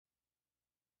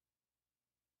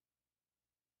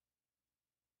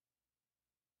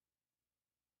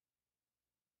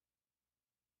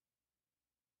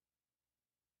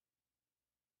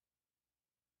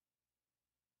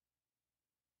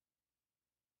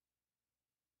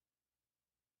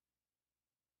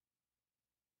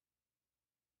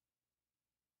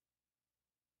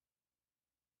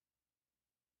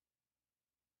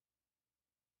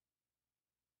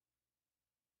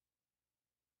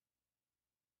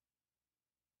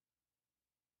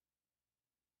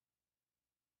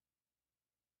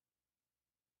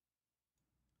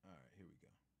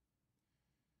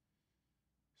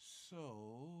So,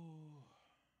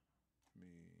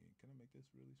 can I make this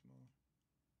really small?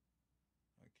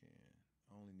 I can.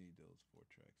 I only need those 4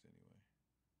 tracks anyway.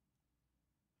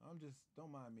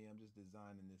 Don't mind me. I'm just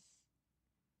designing this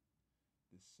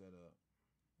setup.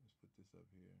 Let's put this up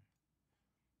here.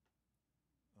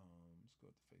 Let's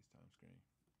go with the FaceTime screen.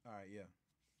 All right, yeah.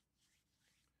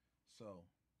 So,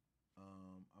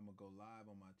 I'm gonna go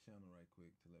live on my channel right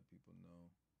quick to let people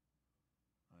know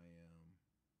I am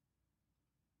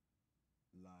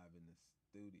live in the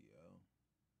studio.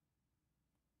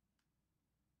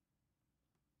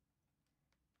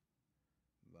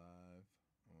 Live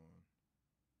on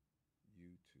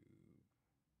YouTube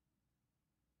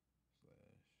 /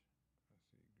 I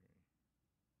see green.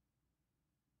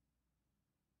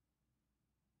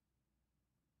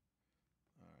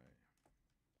 All right.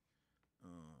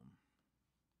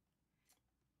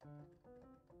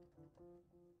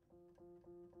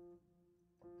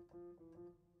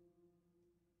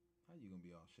 How you gonna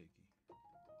be all shaky?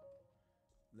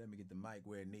 Let me get the mic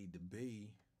where it need to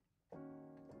be.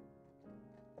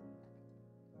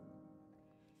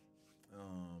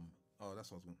 Oh,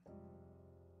 that's what I was going.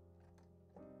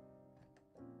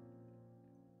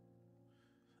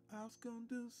 I was gonna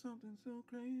do something so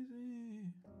crazy.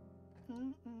 I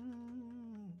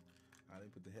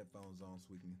didn't put the headphones on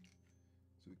so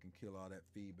we can kill all that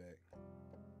feedback.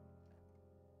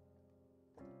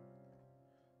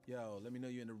 Yo, let me know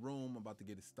you're in the room. I'm about to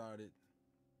get it started.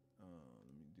 Let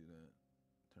me do that.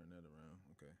 Turn that around.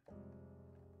 Okay.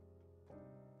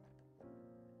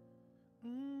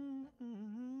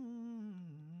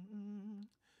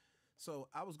 So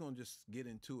I was gonna just get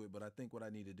into it, but I think what I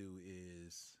need to do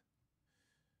is,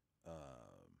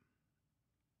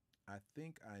 I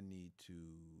think I need to.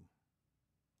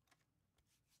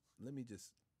 Let me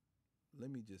just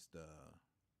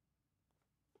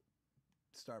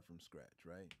start from scratch,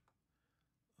 right?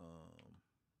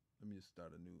 Let me just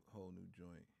start a whole new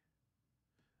joint.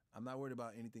 I'm not worried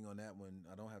about anything on that one.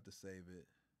 I don't have to save it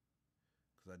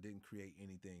because I didn't create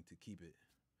anything to keep it.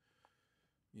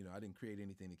 You know, I didn't create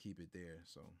anything to keep it there.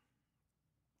 So,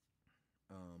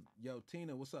 yo,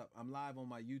 Tina, what's up? I'm live on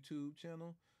my YouTube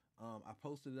channel. I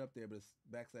posted it up there, but it's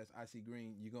 /IC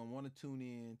Green. You're gonna want to tune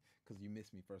in because you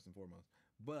missed me first and foremost,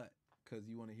 but because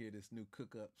you want to hear this new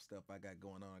cook up stuff I got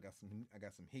going on. I got some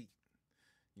heat.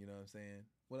 You know what I'm saying?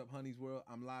 What up, Honey's World?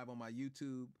 I'm live on my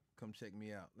YouTube. Come check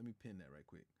me out. Let me pin that right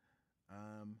quick.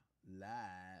 I'm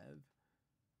live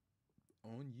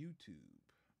on YouTube.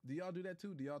 Do y'all do that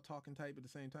too? Do y'all talk and type at the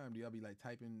same time? Do y'all be like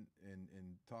typing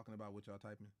and talking about what y'all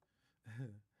typing?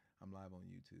 I'm live on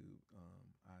YouTube.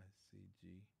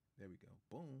 ICG. There we go.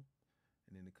 Boom.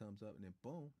 And then it comes up and then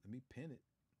boom. Let me pin it.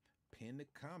 Pin the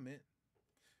comment.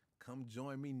 Come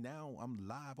join me now. I'm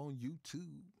live on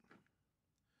YouTube.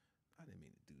 I didn't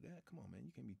mean to do that. Come on, man.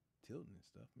 You can't be tilting and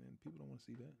stuff, man. People don't want to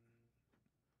see that.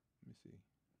 Let me see.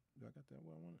 Do I got that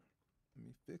where I want it? Let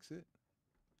me fix it.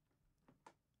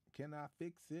 Can I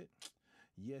fix it?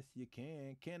 Yes, you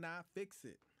can. Can I fix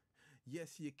it?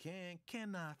 Yes, you can.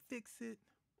 Can I fix it?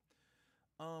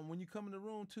 When you come in the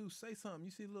room too, say something.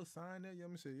 You see a little sign there? Let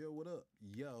me say, yo, what up?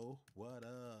 Yo, what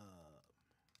up?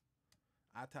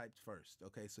 I typed first.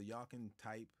 Okay, so y'all can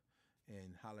type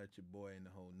and holler at your boy in the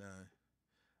whole nine.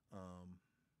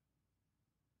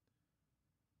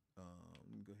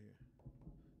 Let me go here.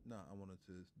 No, I wanted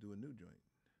to do a new joint.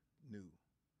 New.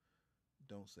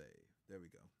 Don't save. There we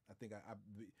go. I think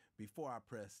before I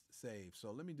pressed save.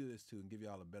 So let me do this too and give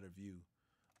y'all a better view.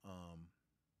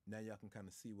 Now y'all can kind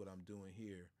of see what I'm doing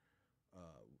here.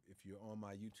 If you're on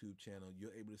my YouTube channel,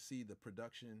 you're able to see the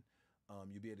production.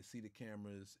 You'll be able to see the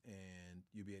cameras and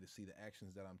you'll be able to see the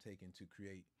actions that I'm taking to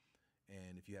create.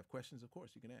 And if you have questions, of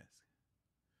course, you can ask.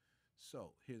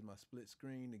 So here's my split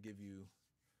screen to give you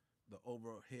the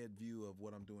overhead view of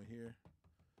what I'm doing here.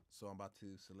 So I'm about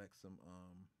to select some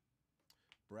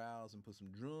browse and put some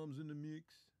drums in the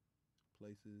mix.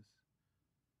 Places,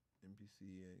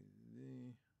 MPC,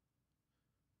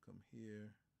 come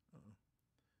here,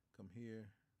 come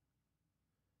here.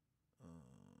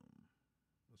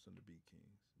 What's under Beat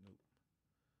Kings? Nope.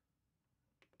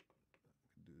 I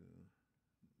could do,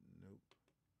 nope.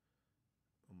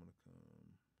 I'm gonna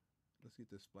come. Let's get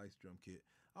the Splice drum kit.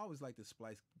 I always like the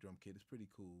Splice drum kit. It's pretty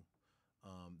cool.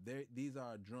 These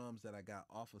are drums that I got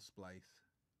off of Splice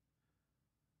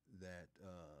that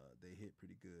they hit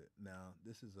pretty good. Now,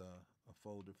 this is a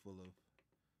folder full of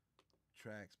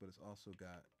tracks, but it's also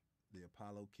got the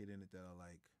Apollo kit in it that I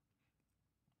like.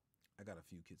 I got a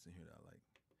few kits in here that I like.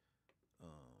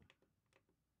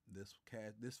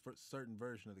 This certain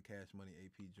version of the Cash Money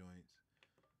AP joints.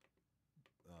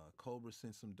 Cobra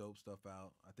sent some dope stuff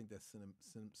out. I think that's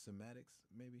Cinematics,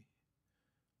 maybe.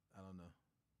 I don't know.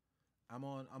 I'm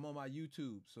on my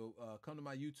YouTube, so come to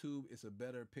my YouTube. It's a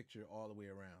better picture all the way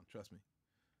around. Trust me.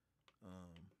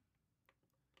 Um,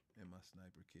 and my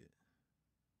sniper kit.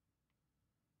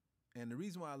 And the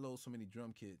reason why I load so many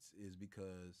drum kits is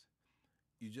because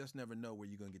you just never know where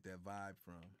you're gonna get that vibe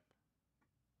from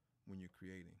when you're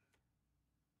creating.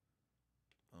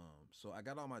 So I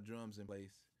got all my drums in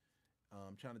place.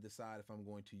 I'm trying to decide if I'm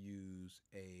going to use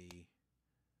a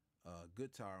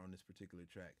guitar on this particular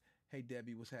track. Hey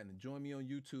Debbie, what's happening? Join me on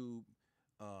YouTube.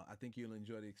 I think you'll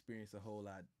enjoy the experience a whole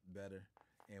lot better,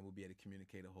 and we'll be able to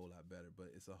communicate a whole lot better.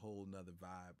 But it's a whole nother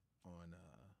vibe on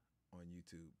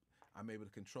YouTube. I'm able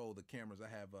to control the cameras. I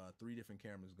have 3 different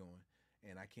cameras going,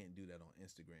 and I can't do that on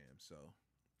Instagram. So,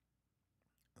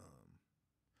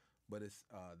 but it's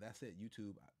that's it.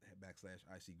 YouTube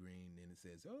 /IC Green, and it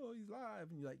says, "Oh, he's live,"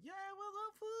 and you're like, "Yeah, what's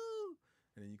up, food?"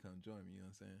 And then you come join me. You know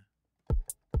what I'm saying?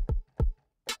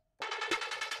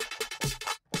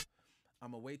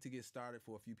 I'm gonna wait to get started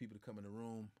for a few people to come in the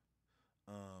room.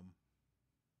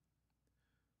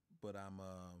 But I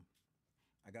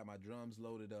got my drums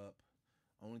loaded up.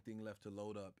 Only thing left to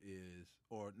load up is,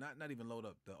 or not even load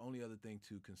up. The only other thing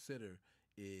to consider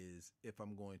is if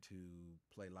I'm going to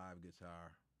play live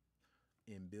guitar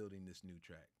in building this new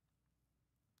track.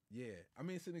 Yeah, I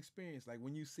mean, it's an experience. Like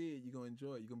when you see it, you're gonna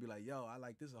enjoy it. You're gonna be like, yo, I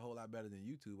like this a whole lot better than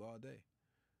YouTube all day.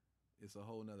 It's a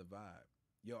whole nother vibe.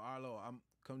 Yo, Arlo,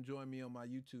 come join me on my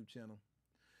YouTube channel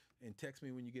and text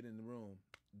me when you get in the room.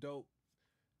 Dope.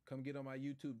 Come get on my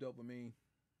YouTube, Dopamine.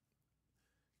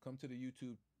 Come to the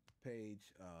YouTube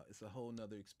page. It's a whole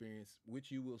nother experience,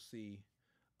 which you will see.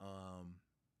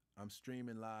 I'm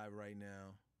streaming live right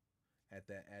now at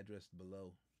that address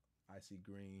below. IC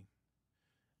Green.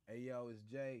 Hey, yo, it's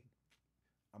Jay.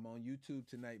 I'm on YouTube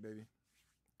tonight, baby.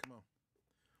 Come on.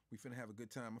 We finna have a good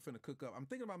time. I'm finna cook up. I'm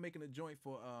thinking about making a joint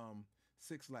for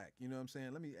 6 Lack. You know what I'm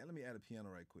saying? Let me add a piano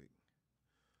right quick.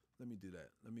 Let me do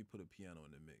that. Let me put a piano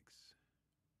in the mix.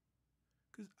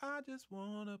 Cause I just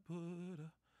wanna put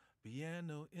a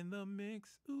piano in the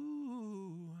mix.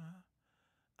 Ooh,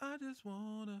 I just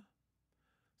wanna.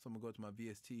 So I'm gonna go to my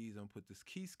VSTs. I'm gonna put this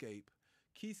Keyscape.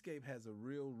 Keyscape has a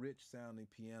real rich sounding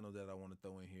piano that I want to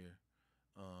throw in here,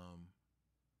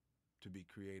 to be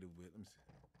creative with.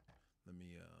 Let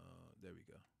me. There we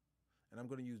go. And I'm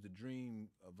gonna use the Dream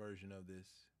version of this,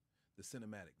 the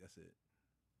cinematic. That's it.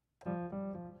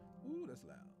 Ooh, that's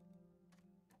loud.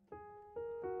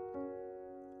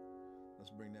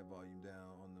 Let's bring that volume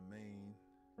down on the main.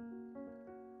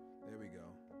 There we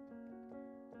go.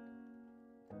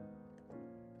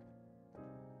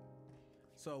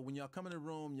 So when y'all come in the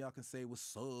room, y'all can say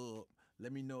what's up.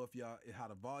 Let me know if y'all how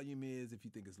the volume is, if you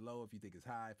think it's low, if you think it's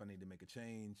high, if I need to make a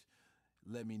change.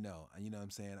 Let me know. You know what I'm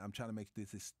saying? I'm trying to make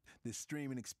this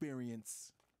streaming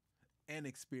experience an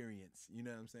experience. You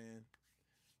know what I'm saying?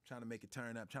 Trying to make it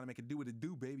turn up, trying to make it do what it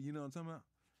do, baby. You know what I'm talking about?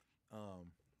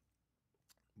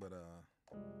 But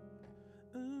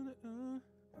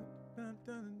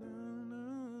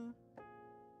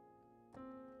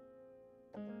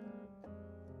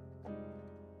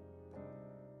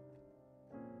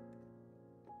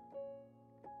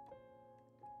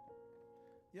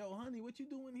yo, honey, what you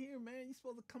doing here, man? You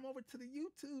supposed to come over to the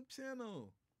YouTube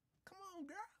channel. Come on,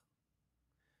 girl.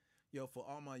 Yo, for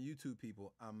all my YouTube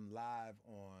people, I'm live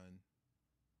on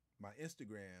my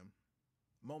Instagram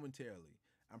momentarily.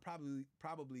 I'm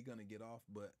probably gonna get off,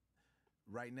 but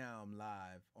right now I'm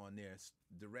live on there,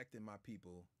 directing my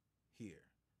people here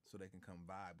so they can come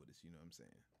vibe with us. You know what I'm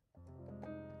saying?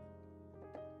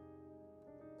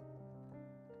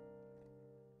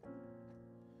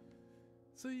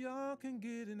 So y'all can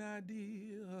get an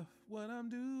idea of what I'm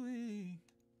doing.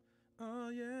 Oh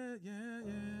yeah, yeah,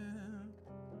 yeah.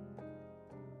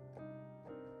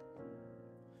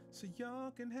 So y'all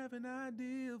can have an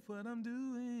idea of what I'm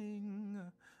doing.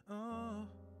 Oh.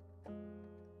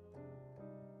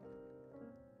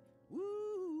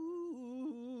 Ooh,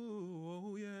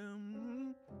 yeah.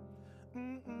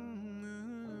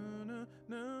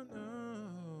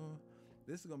 No.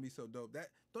 This is gonna be so dope.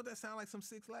 Don't that sound like some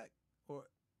 6 Lack? Or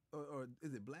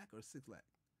is it Black or 6 Lack?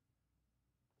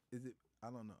 Is it?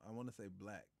 I don't know. I want to say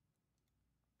Black,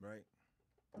 right?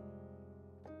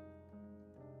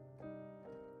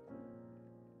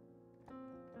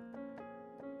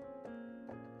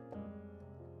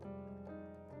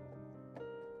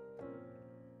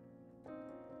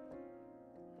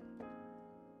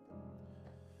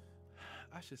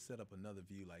 I should set up another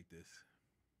view like this,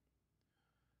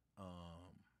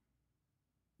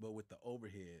 but with the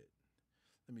overhead.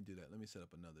 let me do that. Let me set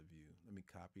up another view. Let me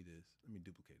copy this. Let me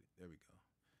duplicate it. There we go.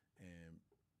 And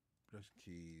brush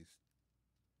keys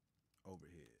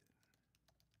overhead.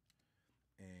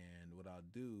 And what I'll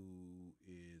do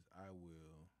is I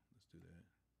will, let's do that.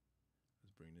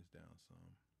 Let's bring this down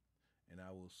some. And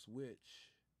I will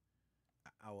switch.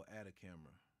 I will add a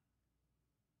camera.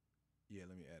 Yeah,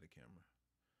 let me add a camera.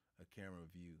 A camera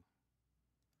view.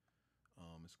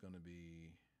 It's going to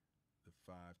be the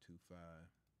 525.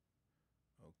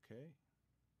 Okay.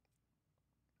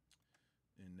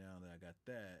 And now that I got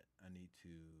that, I need to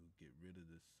get rid of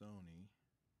the Sony.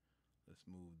 Let's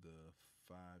move the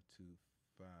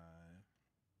 525.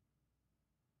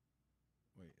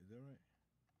 Wait, is that right?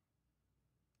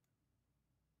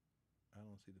 I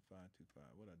don't see the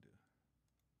 525. What'd I do?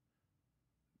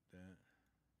 That.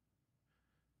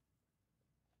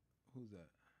 Who's that?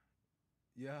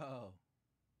 Yo.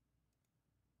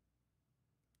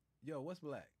 Yo, what's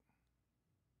black?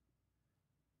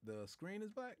 The screen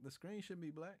is black? The screen should be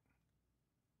black.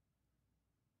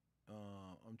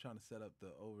 I'm trying to set up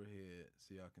the overhead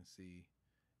so y'all can see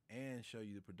and show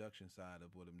you the production side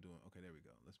of what I'm doing. Okay, there we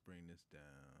go. Let's bring this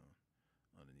down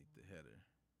underneath the header.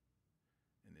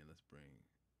 And then let's bring,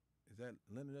 is that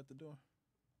Leonard at the door?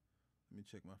 Let me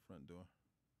check my front door.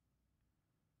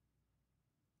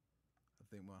 I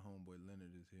think my homeboy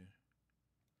Leonard is here.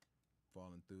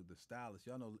 Falling through. The stylist.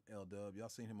 Y'all know L-Dub. Y'all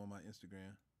seen him on my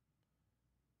Instagram.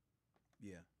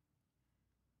 Yeah.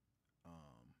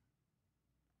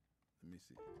 Let me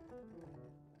see.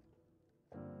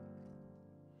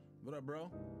 What up,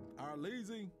 bro? Our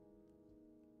lazy.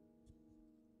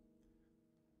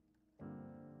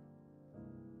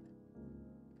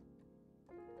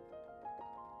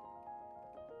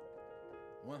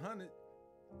 $100.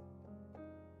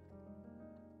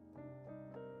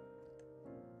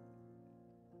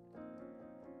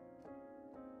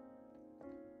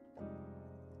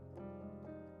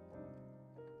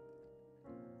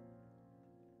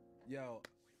 Yo,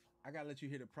 I gotta let you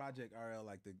hear the project, RL.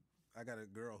 Like I got a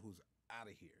girl who's out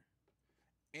of here.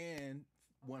 And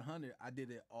 100, I did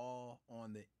it all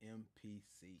on the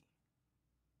MPC.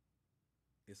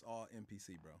 It's all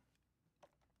MPC, bro.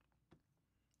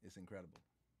 It's incredible.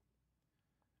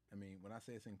 I mean, when I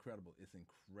say it's incredible, it's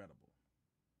incredible.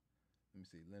 Let me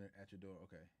see. Leonard at your door.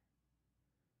 Okay.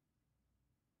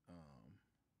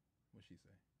 What'd she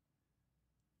say?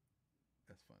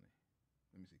 That's funny.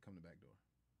 Let me see. Come to back door.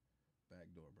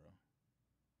 Back door, bro.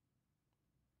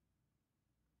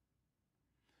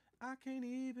 I can't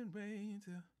even wait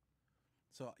to.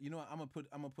 So you know what? I'm gonna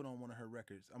put on one of her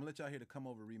records. I'm gonna let y'all hear the Come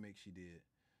Over remix she did.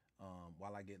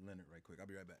 While I get Leonard right quick. I'll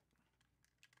be right back.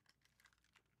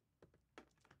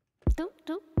 Doop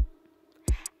doop.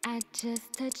 I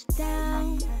just touched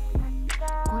down.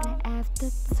 Quarter after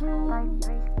 2.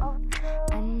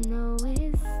 I know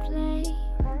it's late,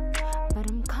 but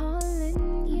I'm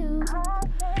calling you.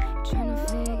 Tryna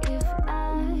figure if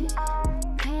I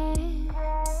can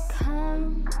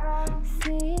come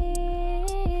see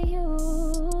you.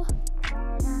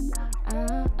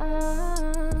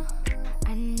 I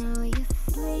know you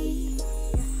sleep,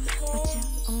 but you're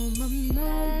on my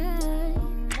mind.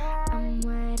 I'm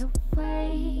wide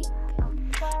awake,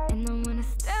 and I wanna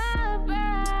stop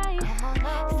by.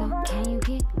 So can you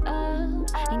get up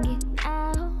and get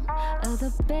out of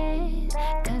the bed?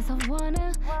 'Cause I wanna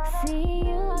see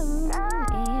you.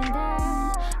 And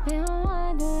I've been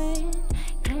wondering,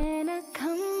 can I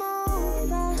come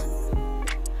over?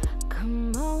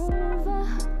 Come over.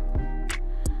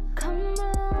 Come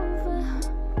over.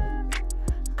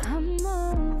 Come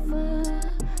over.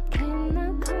 Can I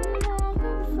come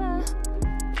over?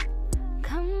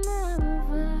 Come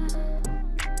over.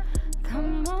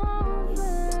 Come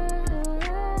over.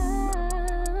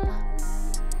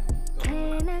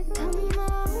 Can I come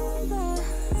over?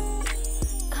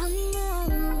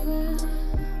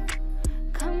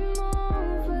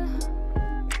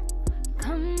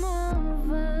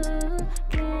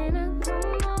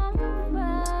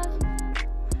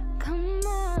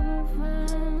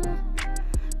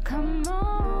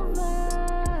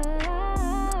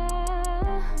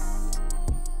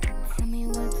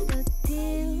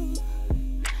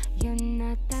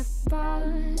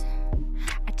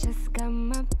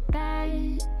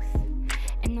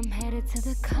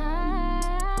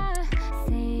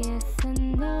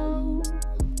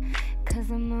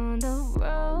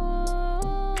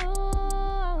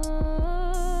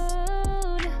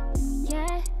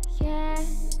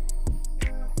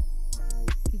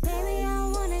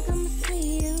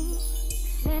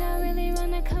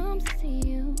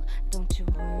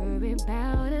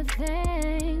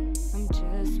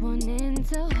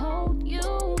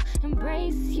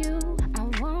 embrace you. I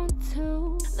want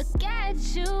to look at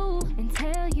you and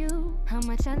tell you how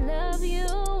much I love you.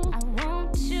 I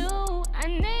want you, I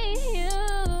need you.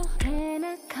 Can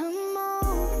I come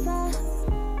over?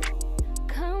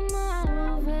 Come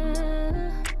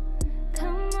over.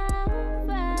 Come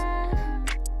over.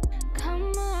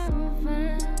 Come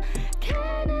over.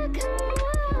 Can I come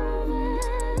over?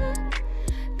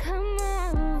 Come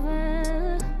over.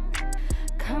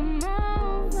 Come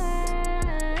over.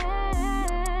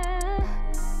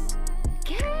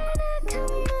 Can I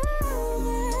come over?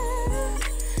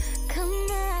 Come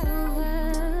over.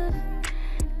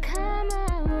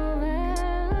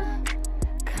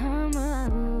 Come over. Come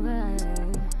over.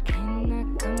 Can I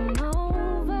come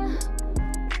over?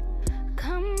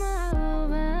 Come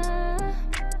over.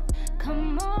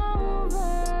 Come over.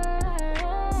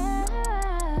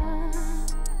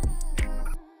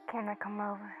 Can I come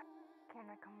over? Can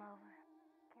I come over?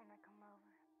 Can I come over?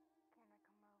 Can I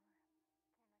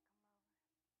come over?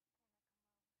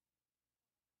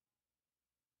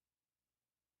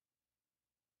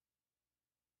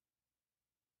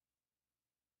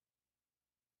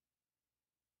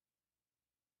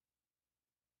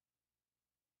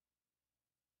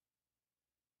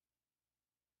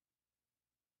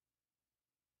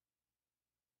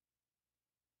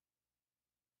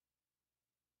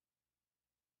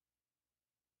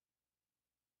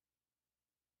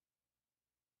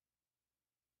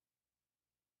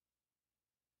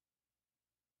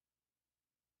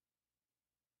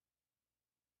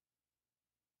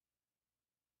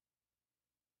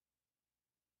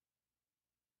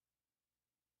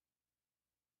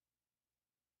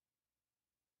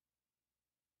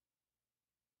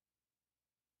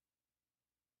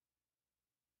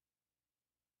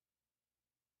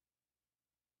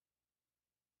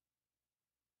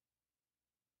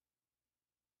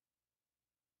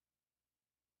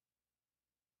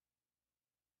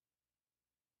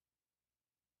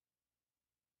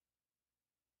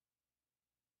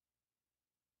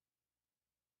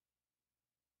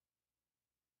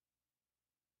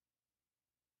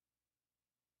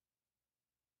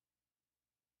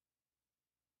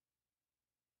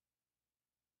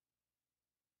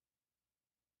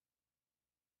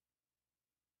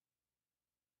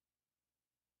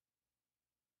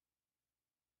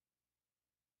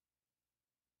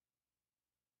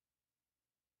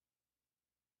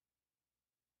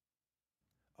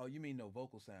 Oh, you mean no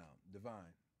vocal sound?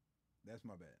 Divine. That's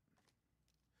my bad.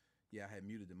 Yeah, I had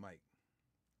muted the mic,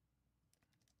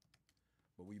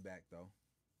 but we back though.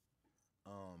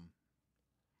 Um,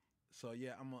 so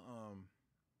yeah, I'm gonna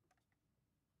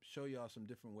show y'all some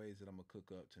different ways that I'm gonna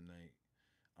cook up tonight.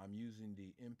 I'm using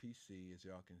the MPC, as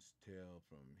y'all can tell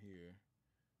from here.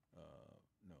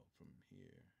 No, from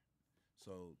here.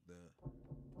 So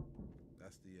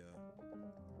that's the um.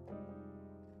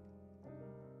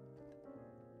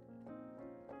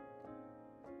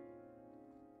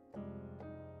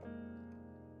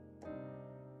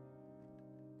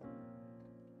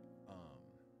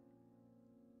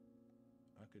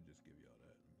 I could just give y'all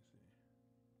that. Let me see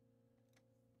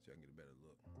I can get a better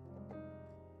look.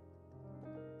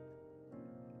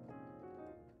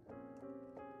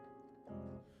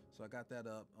 So I got that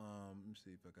up. Let me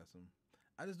see if I got some.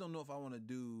 I just don't know if I want to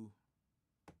do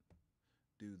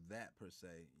that per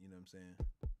se. You know what I'm saying?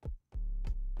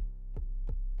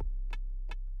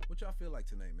 What y'all feel like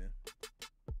tonight, man?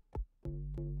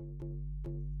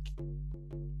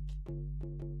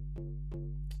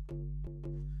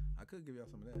 I could give y'all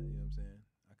some of that. You know what I'm saying?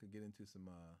 I could get into some.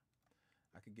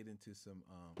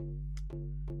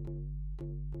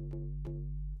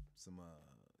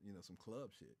 Some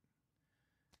club shit.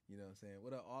 You know what I'm saying?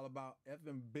 What up? All about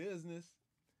effing business.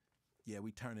 Yeah,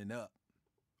 we turning up.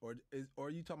 Or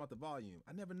are you talking about the volume?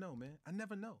 I never know, man. I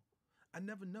never know.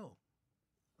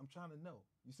 I'm trying to know.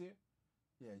 You see her?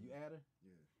 Yeah, you add her?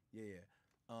 Yeah.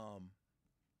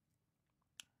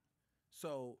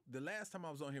 So the last time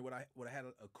I was on here, what I had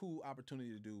a cool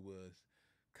opportunity to do was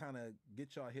kind of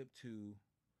get y'all hip to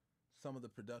some of the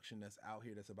production that's out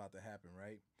here that's about to happen,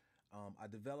 right? I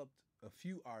developed a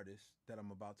few artists that I'm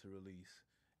about to release,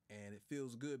 and it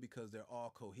feels good because they're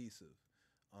all cohesive.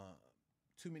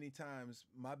 Too many times,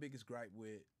 my biggest gripe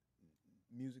with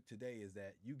music today is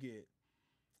that you get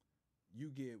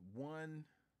one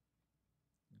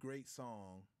great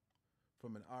song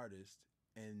from an artist,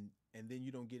 and then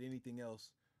you don't get anything else,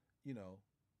 you know,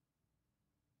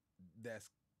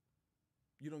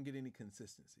 you don't get any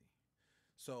consistency.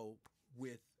 So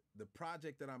with the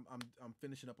project that I'm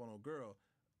finishing up on Old Girl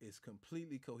is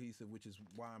completely cohesive, which is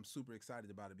why I'm super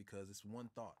excited about it, because it's one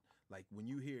thought. Like when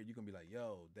you hear it, you're gonna be like,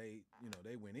 yo, they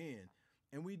went in.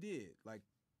 And we did, like,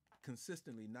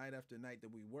 consistently, night after night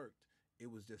that we worked, it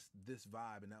was just this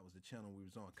vibe, and that was the channel we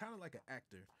was on. Kind of like an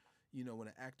actor, you know, when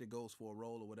an actor goes for a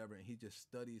role or whatever, and he just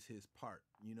studies his part.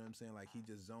 You know what I'm saying? Like, he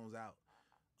just zones out,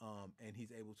 and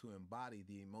he's able to embody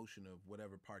the emotion of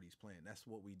whatever part he's playing. That's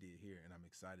what we did here, and I'm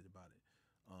excited about it.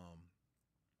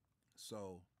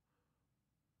 So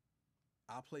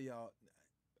I'll play y'all.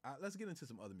 Let's get into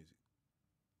some other music.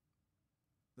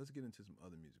 Let's get into some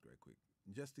other music right quick,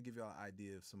 just to give y'all an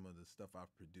idea of some of the stuff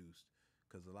I've produced.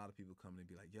 Because a lot of people come and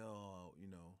be like, yo, you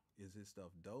know, is his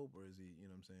stuff dope, or is he, you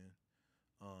know what I'm saying?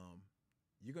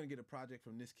 You're going to get a project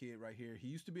from this kid right here. He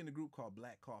used to be in a group called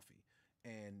Black Coffee,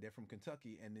 and they're from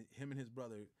Kentucky, and him and his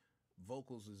brother,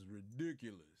 vocals is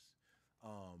ridiculous.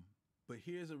 But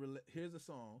here's a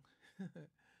song,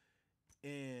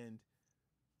 and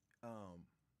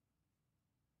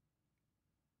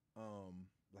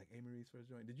like A. Marie's first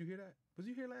joint. Did you hear that? Was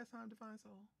you here last time, Divine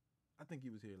Soul? I think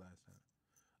you was here last time.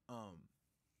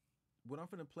 What I'm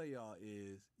finna play y'all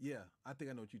is, yeah, I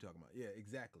think I know what you're talking about. Yeah,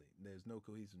 exactly. There's no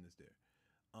cohesiveness there.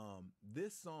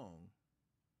 This song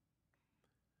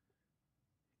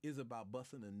is about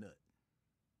busting a nut,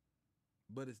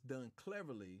 but it's done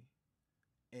cleverly,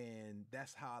 and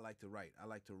that's how I like to write. I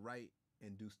like to write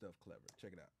and do stuff clever.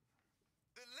 Check it out.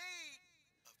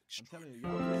 I'm telling you,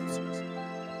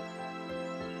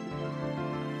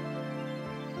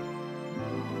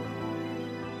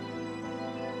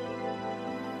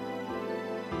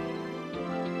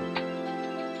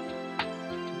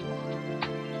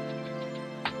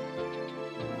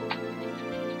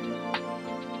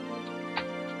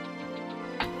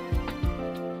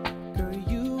 girl,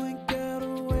 you ain't gotta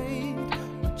wait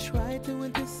or try to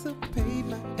anticipate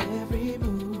my every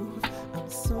move. I'm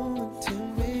so in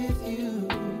tune with you.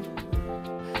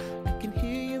 I can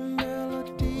hear your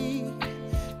melody,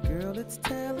 girl, it's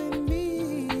telling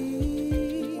me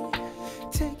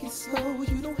take it slow,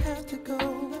 you don't have to go.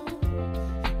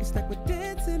 It's like we're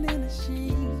dancing in the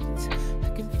sheets. I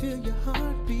can feel your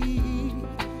heartbeat,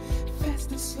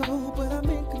 fast and slow, but I'm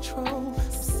in control.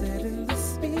 I'm setting the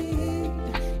speed.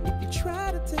 If you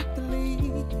try to take the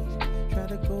lead, try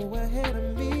to go ahead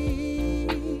of me,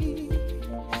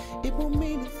 it won't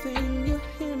mean a thing. You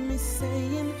hear me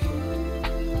saying,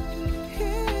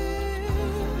 here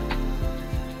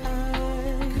I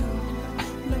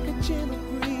come, like a gentle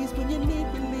breeze when you need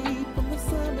relief from the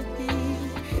summer heat.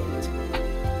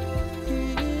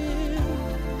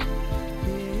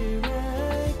 Here I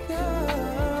come.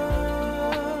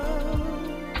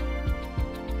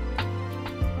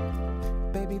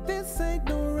 Baby, this ain't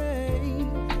no rain,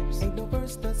 ain't no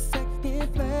first or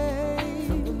second place.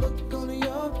 From the look on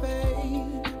your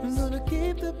face, I'm gonna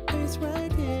keep the pace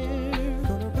right here.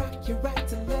 Gonna rock you right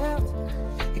to left,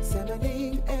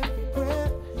 examining every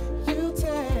breath you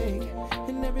take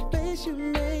and every face you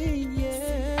make,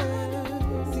 yeah.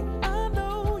 See, I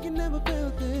know you never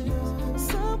felt this.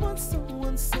 Someone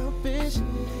selfish,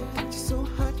 got you so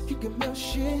hot you can melt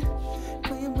shit.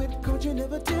 Playing with code you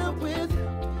never dealt with,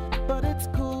 but it's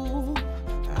cool.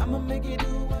 I'ma make it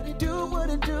do what it do, what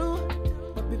it do.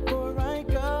 But before I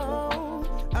go,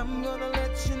 I'm gonna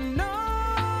let you know.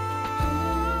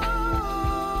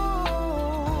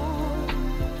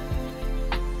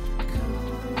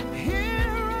 Here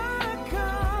I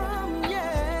come,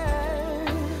 yeah.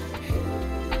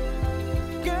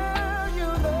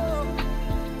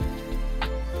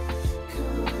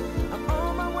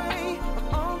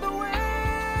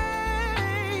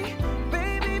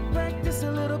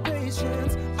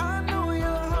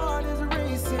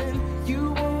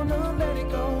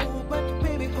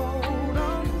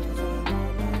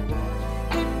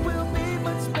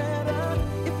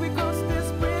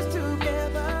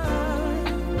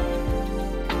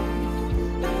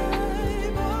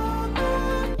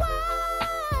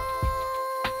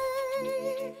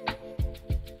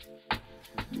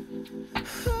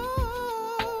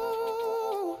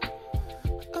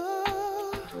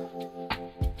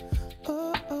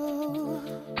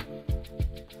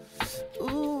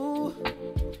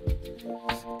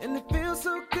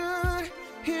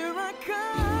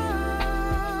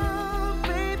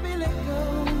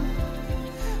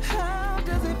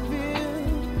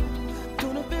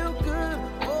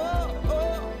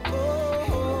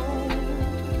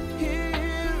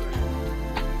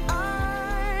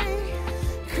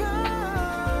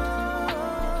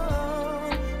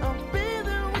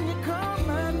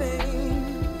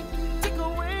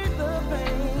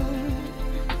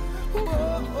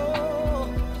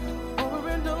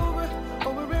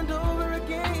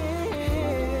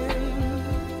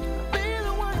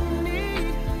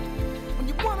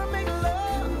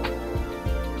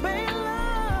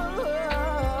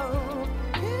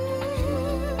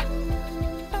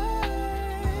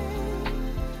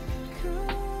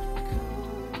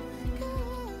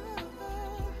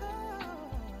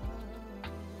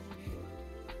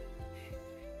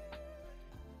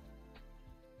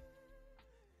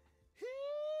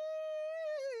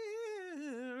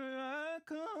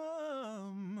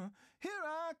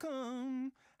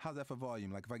 How's that for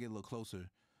volume? Like if I get a little closer,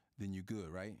 then you good,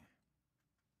 right?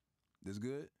 This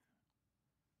good?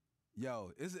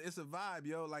 Yo, it's a vibe,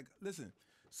 yo. Like, listen.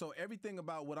 So everything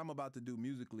about what I'm about to do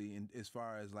musically, and as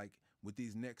far as like with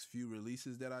these next few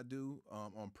releases that I do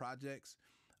on projects,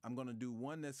 I'm gonna do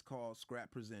one that's called Scrap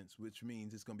Presents, which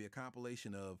means it's gonna be a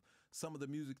compilation of some of the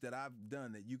music that I've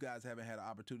done that you guys haven't had an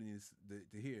opportunity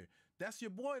to hear. That's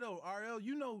your boy though, RL.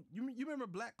 You know, you remember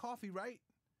Black Coffee, right?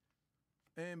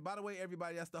 And by the way,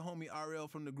 everybody, that's the homie RL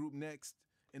from the group Next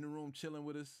in the room chilling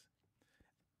with us.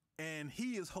 And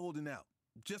he is holding out,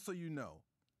 just so you know.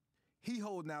 He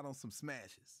holding out on some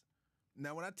smashes.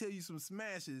 Now, when I tell you some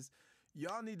smashes,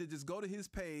 y'all need to just go to his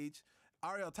page.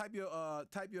 RL, type your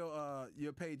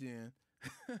page in.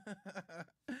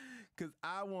 Cause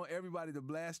I want everybody to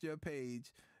blast your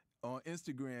page on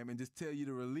Instagram and just tell you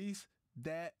to release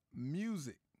that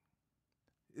music.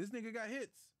 This nigga got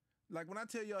hits. Like when I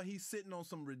tell y'all he's sitting on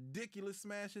some ridiculous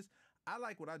smashes, I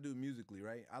like what I do musically,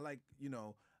 right? I like,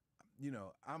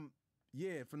 I'm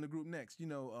from the group Next,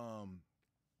 I'm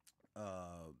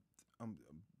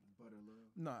Butter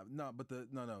Love.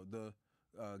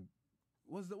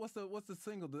 What's the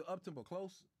single? The up tempo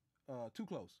close, Too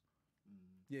Close.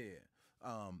 Yeah.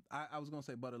 I was gonna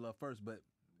say Butter Love first, but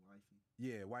Wifey.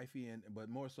 Yeah, Wifey, but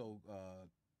more so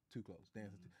Too Close.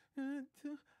 Dancing.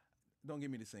 Don't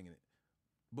get me to singing it.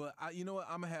 But you know what?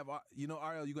 I'm gonna have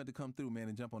RL. You got to come through, man,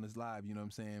 and jump on this live. You know what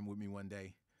I'm saying, with me one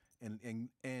day, and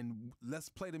let's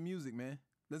play the music, man.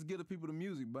 Let's give the people the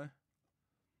music, bud.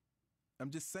 I'm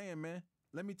just saying, man.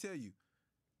 Let me tell you,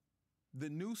 the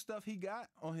new stuff he got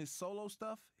on his solo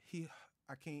stuff.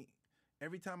 I can't.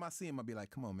 Every time I see him, I'll be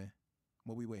like, "Come on, man.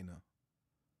 What we waiting on?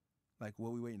 Like,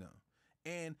 what we waiting on?"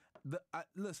 And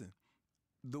listen,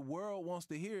 the world wants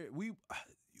to hear it.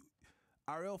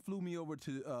 RL flew me over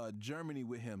to Germany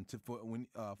with him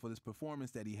for this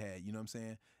performance that he had. You know what I'm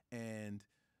saying? And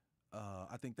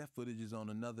I think that footage is on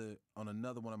another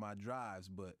one of my drives.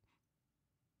 But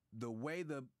the way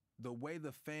the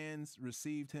fans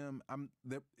received him, I'm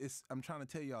trying to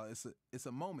tell y'all, it's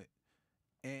a moment,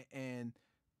 and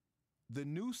the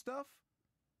new stuff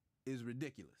is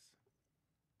ridiculous.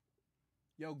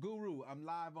 Yo, Guru, I'm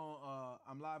live on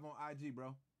IG,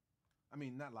 bro. I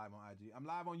mean, not live on IG. I'm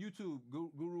live on YouTube.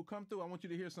 Guru, come through. I want you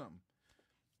to hear something.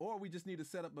 Or we just need to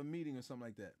set up a meeting or something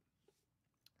like that.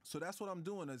 So that's what I'm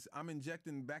doing, is I'm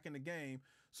injecting back in the game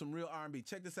some real R&B.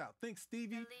 Check this out. Think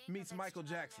Stevie meets Michael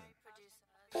Jackson.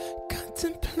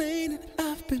 Contemplating,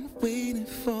 I've been waiting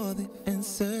for the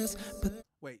answers, but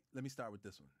wait, let me start with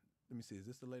this one. Let me see. Is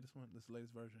this the latest one? This the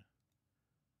latest version?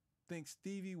 Think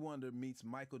Stevie Wonder meets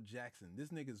Michael Jackson.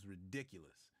 This nigga's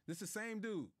ridiculous. This the same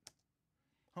dude.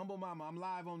 Humble Mama, I'm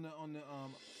live on the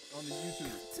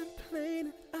YouTube.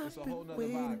 It's a whole nother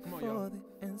vibe. Come on, y'all.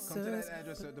 Come to that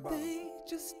address at the bottom. They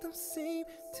just don't seem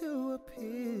to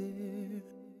appear.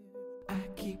 I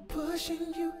keep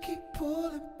pushing, you keep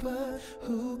pulling, but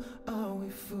who are we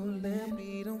fooling?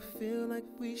 We don't feel like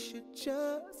we should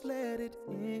just let it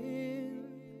in.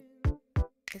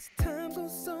 As time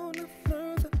goes on, I've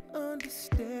learned the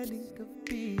understanding of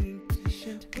being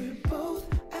patient. We're both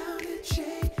out and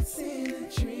chasing a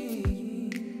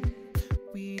dream.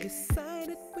 We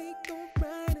decided we gon'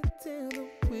 ride until the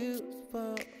wheels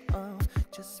fall off.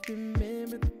 Just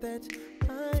remember that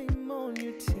I'm on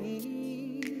your team.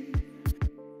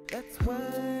 That's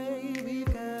why we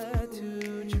got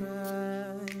to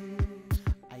try.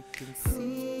 I can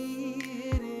see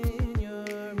it in your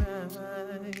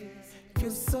eyes.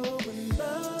 You're so in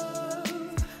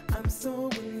love, I'm so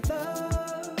in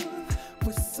love.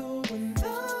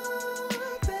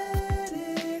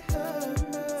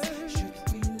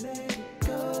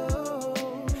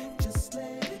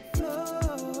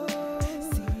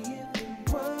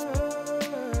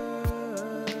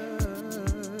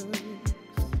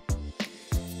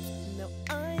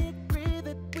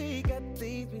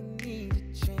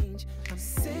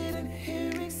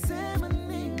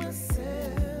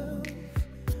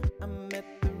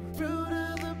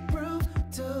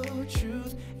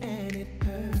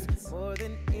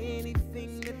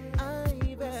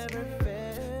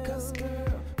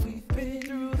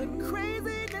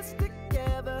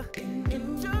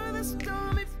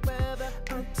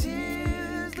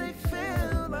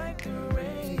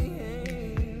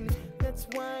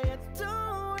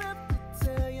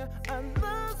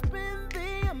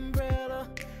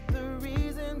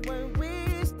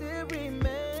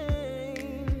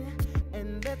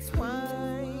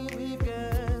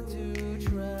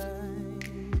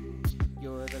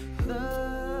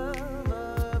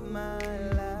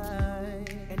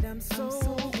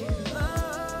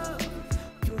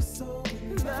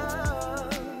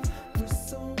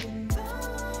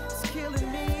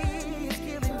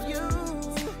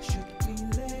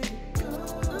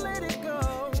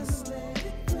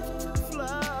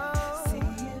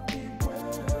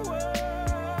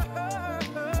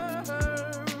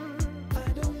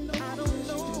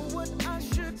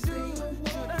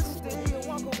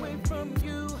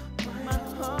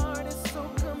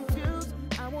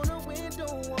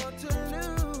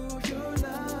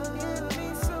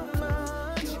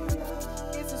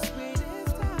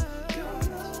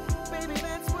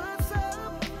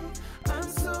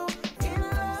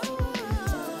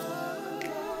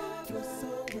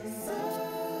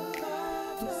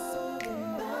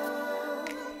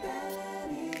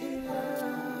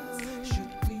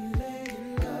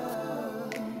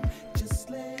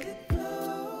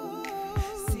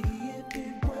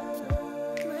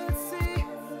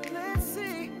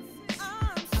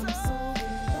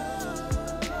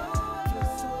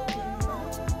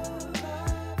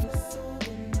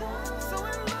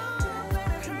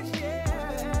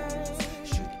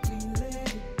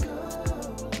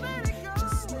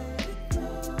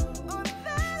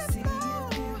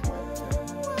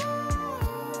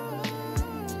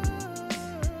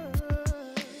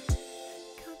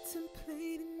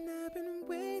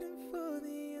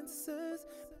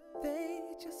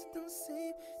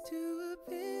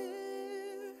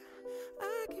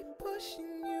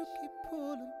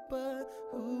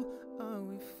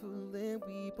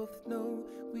 both know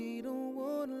we don't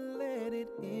wanna let it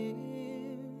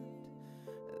end.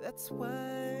 That's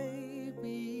why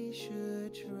we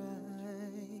should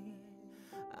try.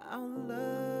 I'll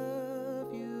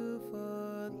love you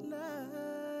for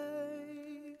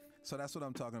life. So that's what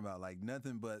I'm talking about. Like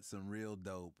nothing but some real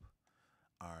dope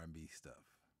R&B stuff.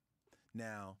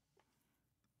 Now,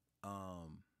 I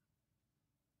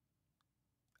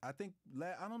think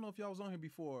I don't know if y'all was on here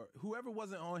before. Whoever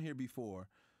wasn't on here before,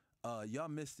 y'all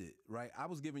missed it, right? I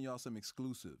was giving y'all some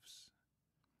exclusives.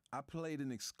 I played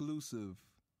an exclusive.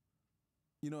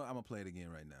 You know what? I'm gonna play it again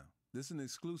right now. This is an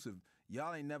exclusive.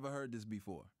 Y'all ain't never heard this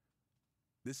before.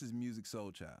 This is Music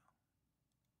Soul Child.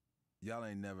 Y'all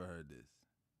ain't never heard this.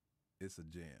 It's a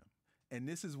jam. And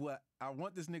this is what I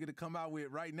want this nigga to come out with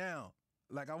right now.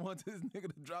 Like I want this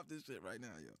nigga to drop this shit right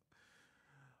now, yo.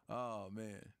 Oh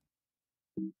man.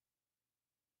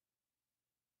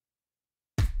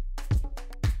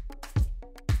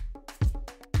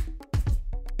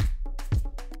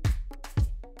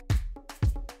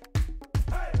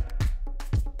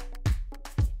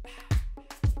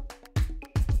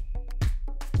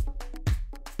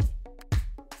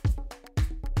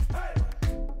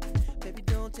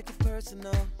 Take it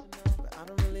personal, but I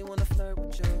don't really wanna flirt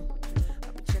with you.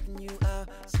 I've been checking you out,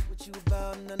 see what you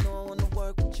about, and I know I wanna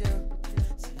work with you.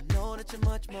 See, I know that you're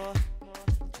much more than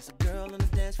just a girl on the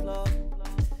dance floor.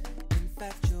 In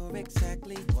fact, you're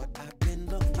exactly what I've been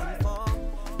looking for.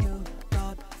 You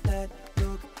got that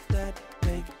look that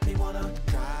make me wanna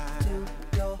drive to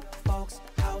your folks'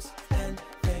 house and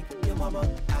thank your mama.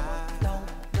 I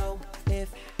don't know if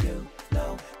you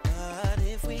know, but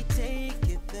if we take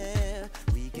it there,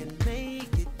 we can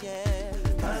make it, yeah.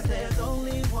 Cause there's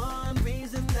only one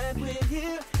reason that we're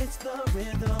here. It's the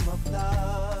rhythm of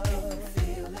love. Can you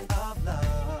feel it? Of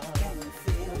love. Can you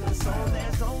feel it? So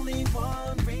there's only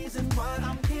one reason why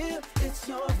I'm here. It's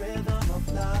your rhythm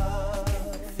of love.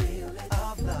 Can you feel it?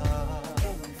 Of love.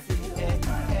 Can you feel it?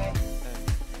 Yeah.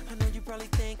 I know you're probably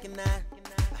thinking that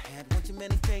I had one too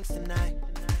many drinks tonight.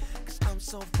 Cause I'm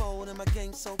so bold and my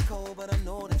game's so cold, but I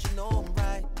know that you know I'm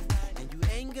right. And you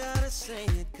ain't gotta say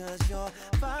it, cause your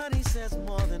body says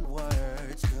more than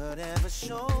words could ever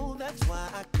show. That's why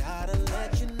I gotta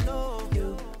let you know.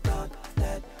 You got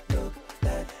that look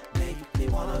that make me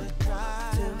wanna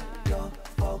drive to your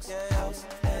folks' house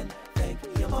and thank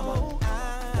your mama.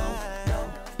 I don't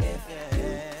know if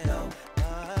you know,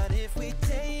 but if we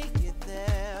take it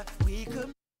there, we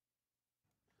could.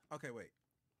 Okay, wait.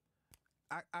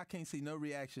 I can't see no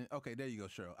reaction. Okay, there you go,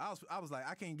 Cheryl. I was like,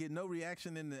 I can't get no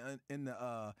reaction in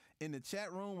the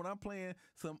chat room when I'm playing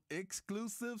some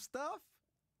exclusive stuff.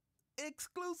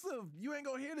 Exclusive. You ain't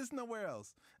gonna hear this nowhere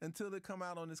else until they come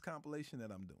out on this compilation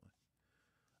that I'm doing.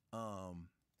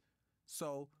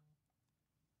 So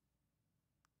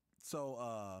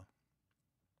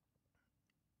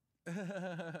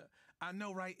I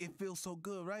know, right? It feels so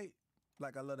good, right?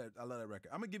 Like I love that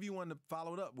record. I'm gonna give you one to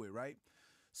follow it up with, right?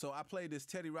 So I played this.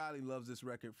 Teddy Riley loves this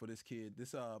record for this kid.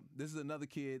 This is another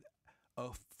kid, a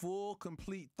full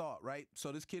complete thought, right?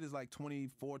 So this kid is like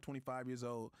 24, 25 years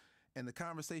old. And the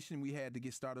conversation we had to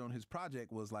get started on his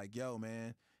project was like, yo,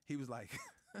 man, he was like,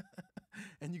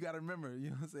 and you got to remember,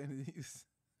 you know what I'm saying?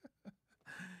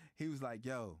 He was like,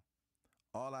 yo,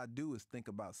 all I do is think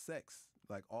about sex,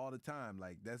 like all the time.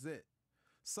 Like, that's it.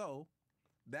 So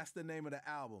that's the name of the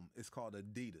album. It's called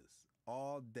Adidas.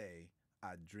 All Day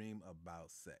I Dream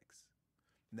About Sex.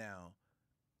 Now,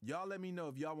 y'all let me know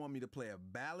if y'all want me to play a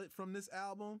ballad from this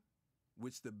album,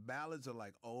 which the ballads are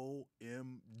like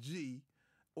OMG,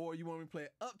 or you want me to play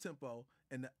up-tempo,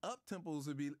 and the up-tempos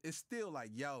would be, it's still like,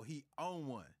 yo, he own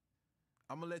one.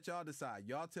 I'm going to let y'all decide.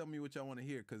 Y'all tell me what y'all want to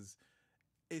hear, because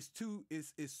it's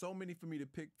so many for me to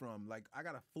pick from. Like, I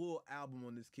got a full album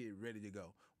on this kid ready to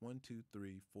go. 1, 2,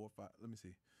 3, 4, 5, let me see.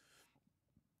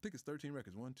 I think it's 13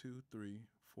 records. 1, 2, 3,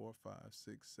 4, 5,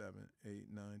 6, 7,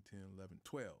 8, 9, 10, 11,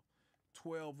 12.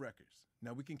 12 records.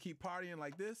 Now we can keep partying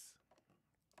like this.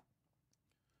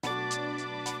 That's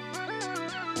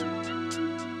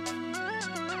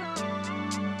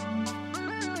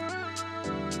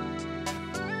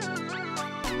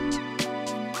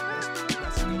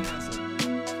a good answer.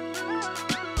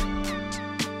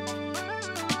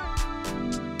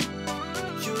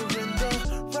 You're in the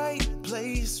right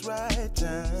place, right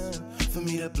time for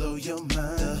me to blow your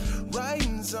mind. The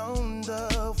writing's on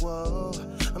the wall,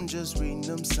 I'm just reading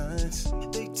them signs.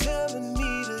 They telling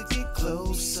me to get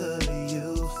closer to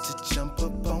you, to jump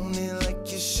up on it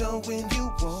like you're showing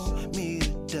you want me to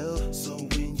do. So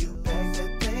when you back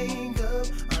that thing up,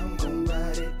 I'm gon'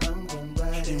 ride it, I'm gon'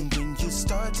 ride it. And when you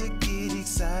start to get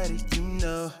excited, you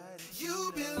know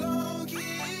you belong here.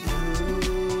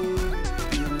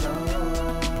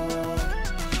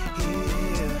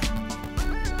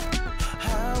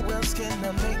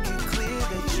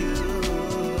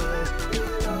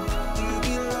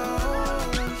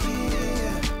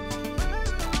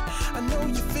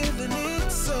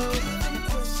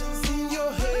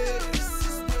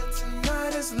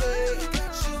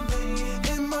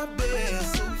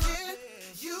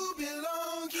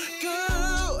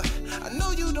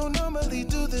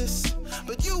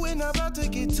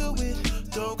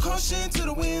 caution to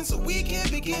the wind so we can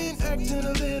begin acting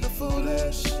a little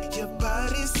foolish. Your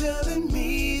body's telling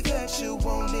me that you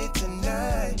want it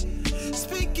tonight.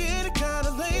 Speaking the kind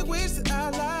of language that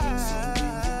I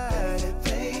like. So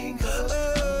when you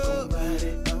ride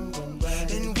it, I'm gon' ride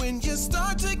it. And when you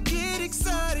start to get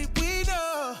excited, we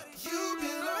know you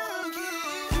belong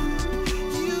here.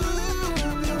 You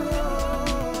belong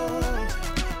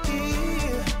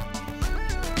here.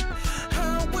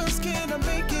 How else can I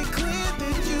make it clear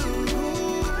that you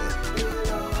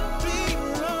belong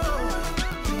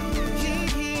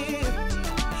here?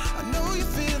 I know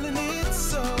you're feeling it,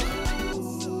 so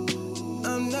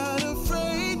I'm not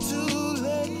afraid to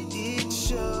let it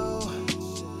show.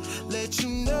 Let you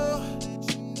know.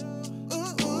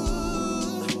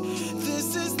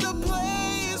 This is the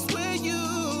place where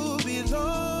you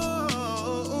belong.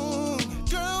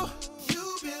 Girl, you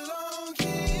belong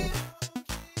here.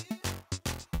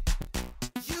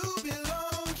 You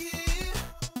belong here.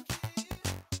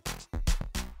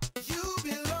 You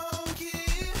belong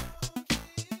here.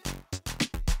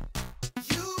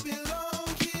 You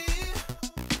belong here.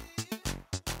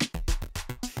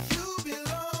 You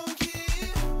belong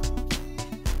here.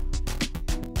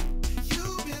 You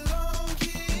belong here. You belong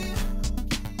here.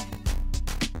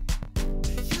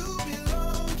 You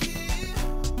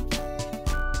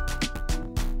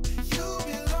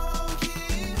belong here.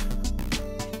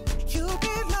 You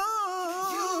belong. You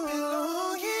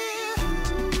belong here.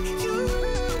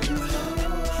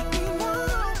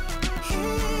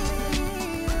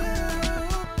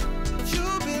 You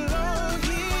belong here. You belong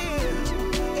here.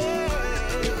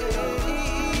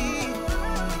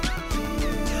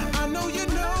 I know you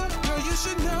know, girl, you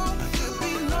should know you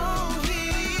belong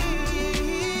here.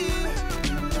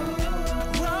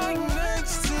 Right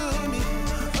next to me,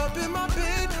 up in my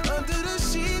bed, under the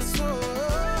sheets, so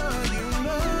you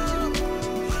know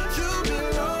you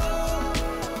belong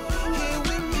here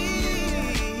with me.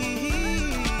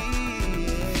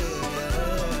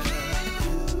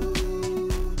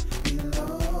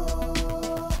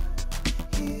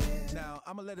 Now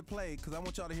I'm gonna let it play because I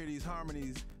want y'all to hear these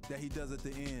harmonies that he does at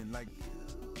the end. Like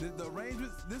the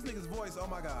arrangements, this nigga's voice, oh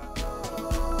my god.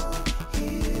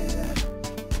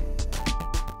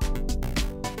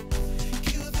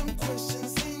 Cue them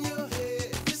questions in your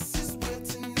head. This is where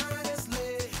tonight is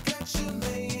led. Got you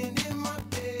laying in my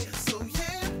bed. So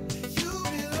yeah, you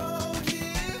belong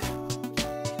here.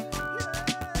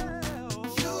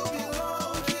 You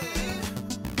belong here.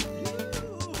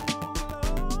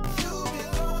 You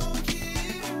belong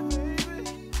here.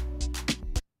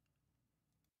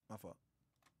 My fault.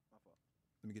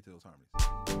 Let me get to those harmonies.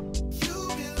 You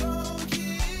belong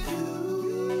here.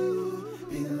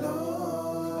 You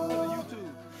belong On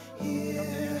YouTube.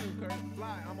 here. Kurt.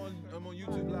 Fly. I'm on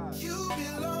YouTube live. You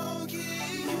belong here.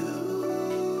 You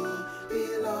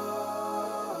belong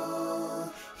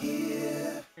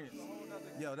here.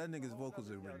 Yo, that nigga's vocals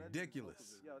are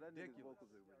ridiculous.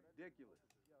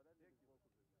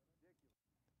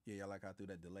 Yeah, y'all like how I threw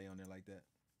that delay on there like that?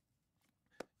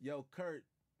 Yo, Kurt,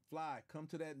 Fly, come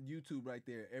to that YouTube right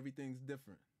there. Everything's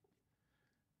different.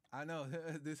 I know.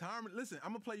 This harmony. Listen,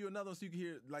 I'm going to play you another one so you can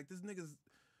hear, like, this nigga's.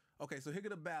 Okay, so here go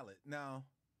the ballad. Now,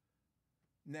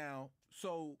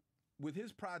 so with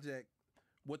his project,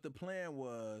 what the plan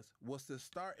was to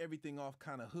start everything off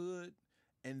kind of hood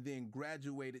and then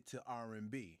graduate it to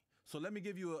R&B. So let me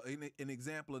give you an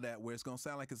example of that where it's going to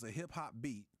sound like it's a hip hop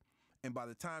beat. And by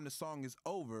the time the song is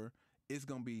over, it's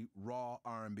going to be raw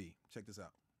R&B. Check this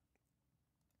out.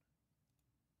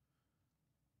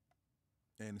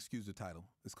 And excuse the title.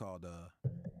 It's called,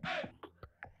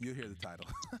 you'll hear the title.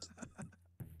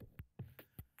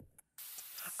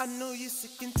 I know you're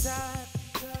sick and tired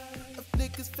of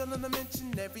niggas feeling to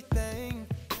mention everything,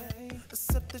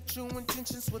 except the true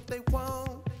intentions what they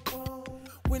want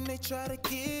when they try to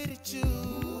get at you.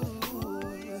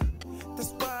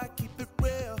 That's why I keep it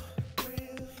real,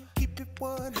 keep it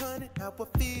 100 how I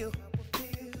feel.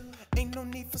 Ain't no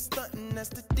need for stunting, that's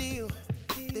the deal.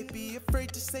 They be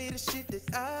afraid to say the shit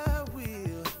that I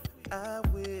will.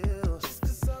 Just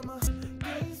 'cause I'm a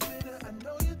game spitter, I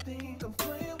know you think I'm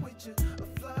playing with you. A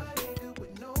fly nigga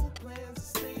with no plans of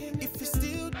staying. If you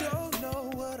still don't know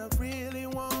what I really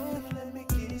want, let me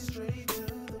get straight to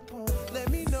the point. Let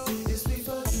me know it's we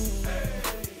fucking.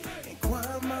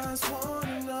 Inquiring minds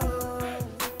wanna know.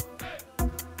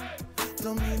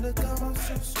 Don't mean to come off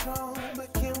so strong,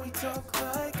 but can we talk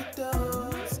like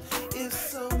adults? If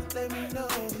so, let me know.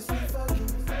 Is we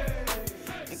fucking?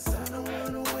 'Cause I don't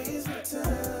wanna waste my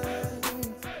time.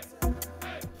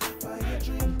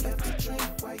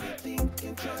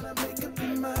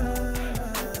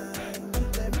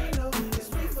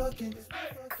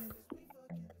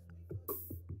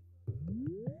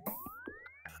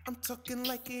 I'm talking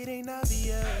like it ain't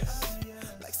obvious.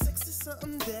 Like sex is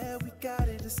something that we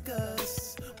gotta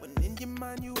discuss. When in your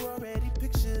mind you already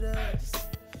pictured us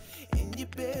in your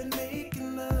bed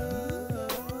making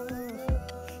love.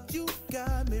 You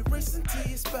got me racing to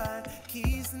your spot.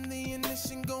 Keys in the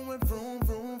ignition going vroom,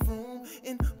 vroom, vroom.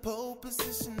 In pole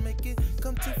position, make it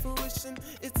come to fruition.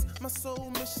 It's my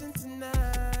soul mission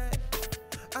tonight.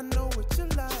 I know what you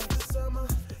like. Summer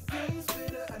game's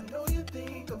bitter. I know you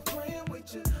think I'm playing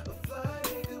with you. A fly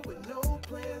nigga with no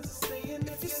plans of staying.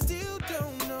 If you still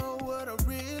don't know what I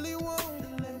really want,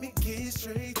 then let me get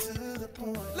straight to the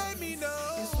point. Let me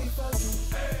know. It's me fucking.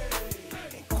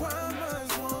 Inquire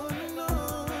minds wanna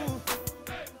know.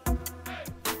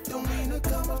 Don't mean to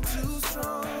come up too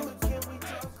strong, but can we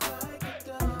talk like a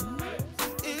dog?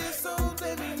 If so,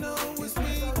 let me know. It's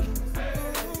me.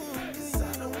 Cause I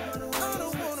don't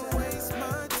wanna waste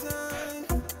my time.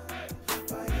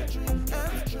 Buy a drink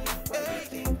after drink, while you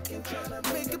thinking, tryna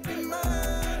make up your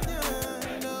mind. Yeah, I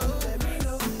know. Let me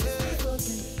know.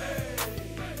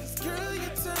 Cause girl,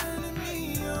 you're turning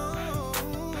me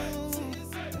on.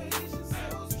 Anticipation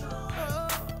so strong.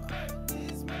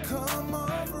 Come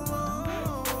off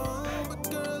wrong, but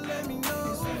girl, let me know.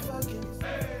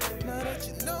 Now that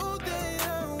you know that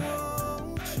I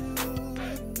want you,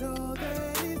 know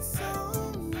that it's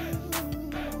on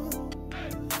you.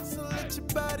 So let your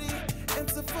body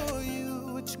answer for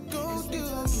you. What you gon' do?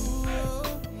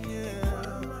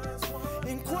 Yeah.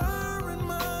 Inquiring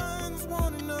minds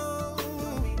wanna know.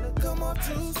 Come on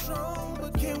too strong,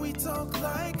 but can we talk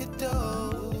like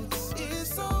adults? If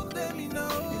so, let me know.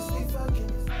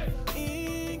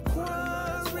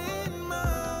 Inquiring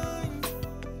minds.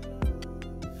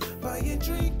 Buying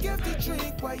drink after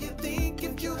drink while you think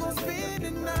if you gon' spend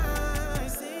the night.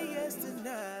 Say yes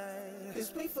tonight.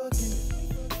 It's we fucking.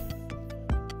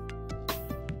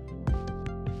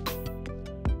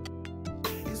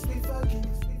 It's we fucking.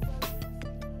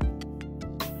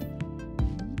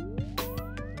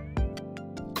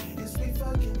 It's we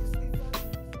fucking.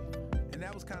 And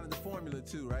that was kind of the formula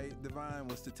too, right? Divine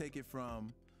was to take it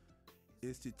from,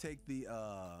 is to take the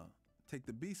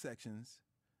B sections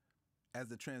as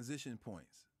the transition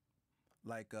points.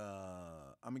 Like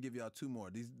I'm gonna give y'all two more.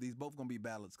 These both gonna be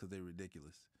ballads because they're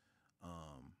ridiculous.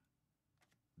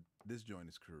 This joint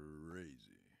is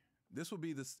crazy. This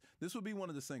will be one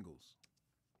of the singles,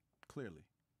 clearly.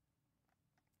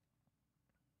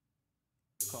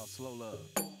 It's called Slow Love.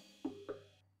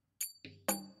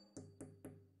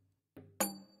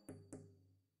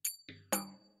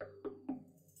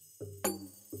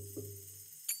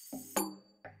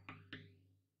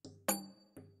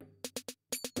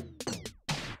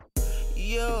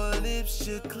 Your lips,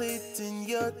 your clit, and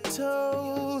your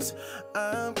toes.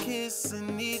 I'm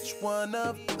kissing each one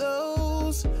of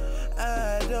those.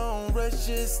 I don't rush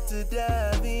just to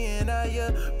dive in. I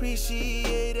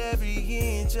appreciate every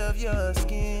inch of your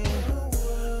skin.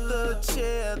 The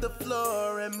chair, the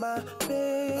floor, and my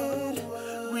bed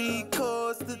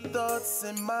records the thoughts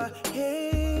in my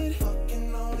head.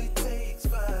 Fucking only takes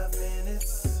 5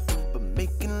 minutes, but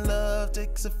making love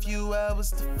takes a few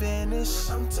hours to finish.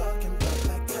 I'm talking about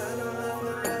that kind of love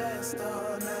that lasts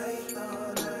all night,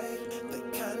 all night. The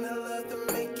kind of love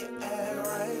that make you act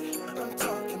right. I'm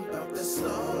talking about the slow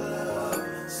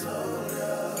love, slow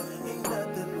love. Ain't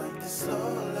nothing like the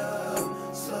slow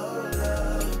love, slow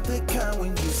love. The kind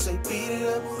when you say beat it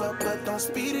up, but don't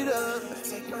speed it up. I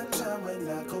take my time when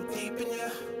I go deep in ya,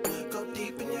 go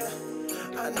deep in ya.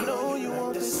 I know you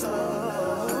want this slow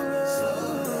love,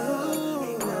 slow love.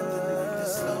 Ain't nothing like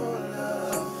this slow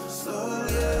love, slow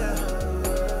yeah.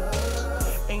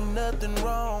 Ain't nothing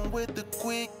wrong with the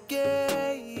quick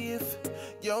if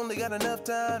you only got enough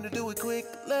time to do it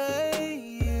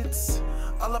quickly. It's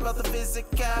all about the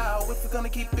physical if we're gonna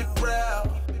keep it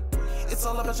real. It's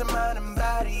all about your mind and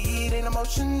body, it ain't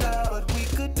emotional. But we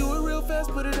could do it real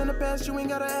fast, put it in the past. You ain't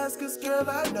gotta ask us, girl,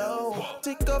 I know.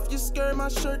 Take off your skirt, my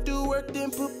shirt, do work,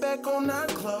 then put back on our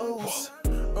clothes.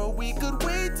 Or we could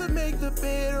wait to make the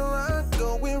bed rock,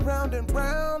 going round and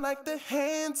round like the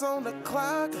hands on the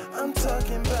clock. I'm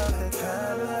talking about the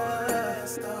kind of love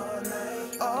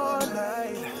all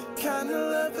night, the kind of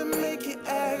love that make you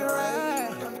act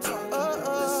right. I'm talking about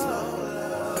the slow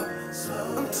love,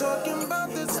 I'm talking about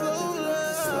the slow love.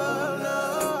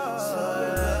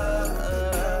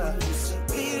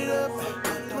 Speed it up,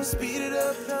 don't speed it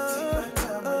up.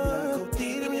 Go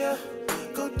deep in ya,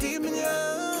 go deep in ya.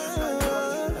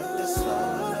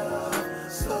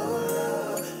 Slow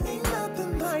love, ain't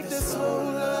nothing like this slow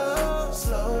love,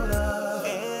 slow love.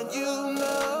 And you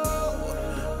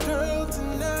know, girl,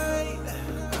 tonight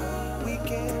we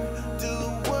can do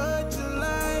what you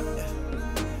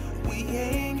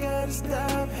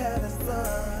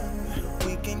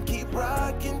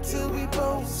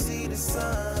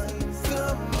sun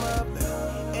come up.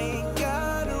 Ain't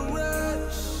gotta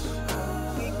rush.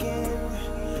 We can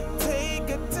take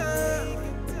our time.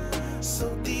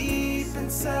 So deep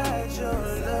inside your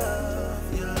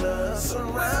love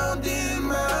surrounding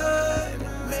mine,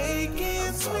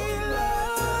 making sweet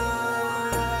love.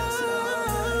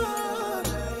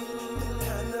 The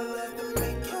kind of love that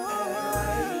make you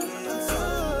act.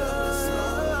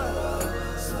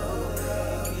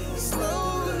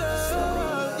 Slow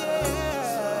love, yeah.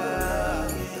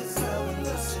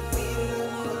 Speed it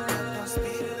up, don't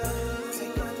speed it up.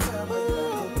 Take my time, go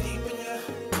deep in ya,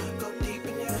 go deep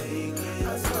in ya.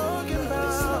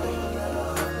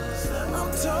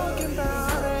 I'm talking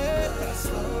about it.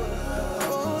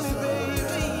 Only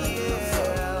baby,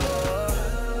 yeah.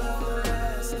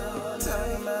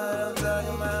 Talking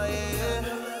about, yeah.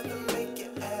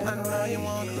 I know you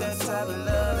want that type of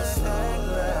love to act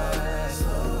right.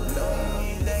 Don't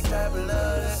need that type of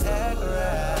love to act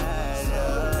right.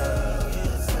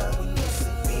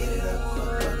 Speed it up,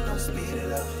 don't speed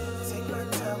it up. Take my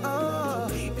time, go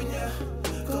deep in ya,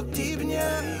 go deep in ya.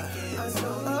 I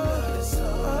know you want it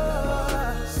slow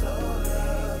love, slow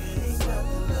love. Ain't got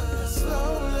the love,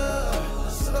 slow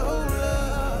love, slow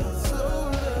love, slow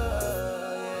love,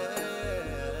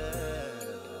 yeah.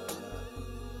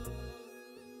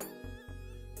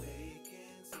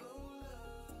 Making slow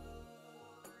love.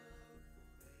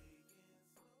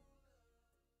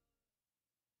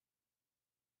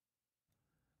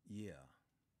 Yeah.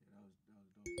 That was dope.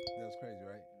 That was crazy,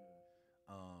 right?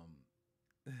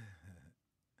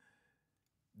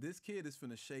 This kid is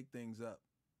finna shake things up.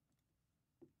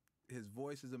 His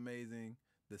voice is amazing.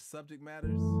 The subject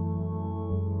matters.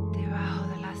 Debajo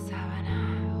de la sábana,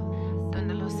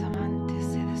 donde los amantes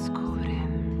se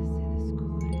descubren.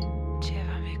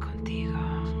 Llévame contigo.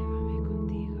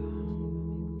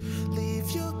 Leave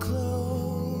your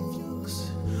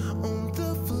clothes on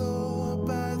the floor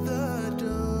by the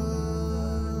door.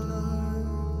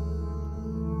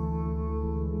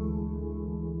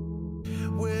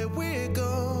 Where we're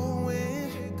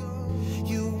going,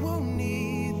 you won't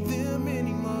need them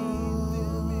anymore.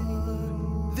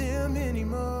 Them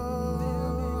anymore.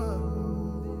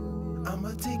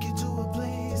 I'ma take you to a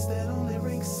place that only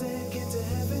rings second to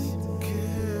heaven.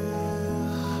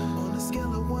 Girl, on a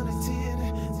scale of 1 to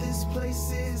 10, this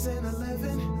place is an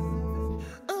 11.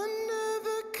 Under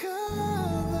the covers,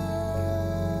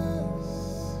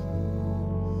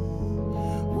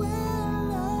 we're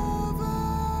lovers.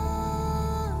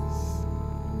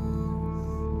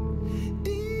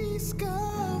 Discover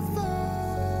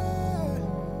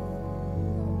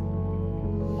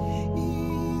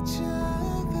each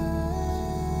other.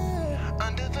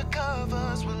 Under the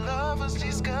covers, we're lovers.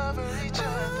 Discover each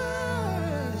other.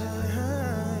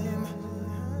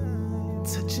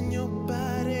 Touching your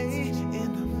body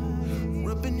and I'm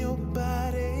rubbing your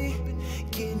body,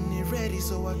 getting it ready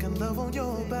so I can love on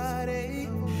your body.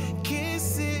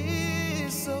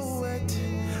 Kisses so wet,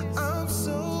 I'm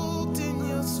soaked in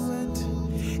your sweat.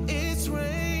 It's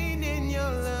raining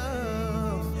your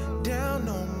love down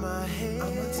on my head.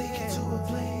 I'ma take you to a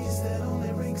place that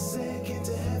only rings second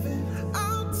to heaven.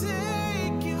 I'll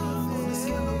take you on a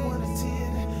scale of 1 to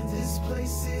 10. This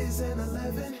place is an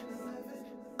 11.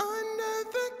 Under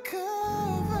the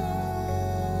covers,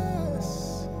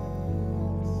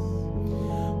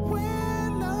 we're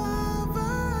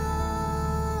lovers.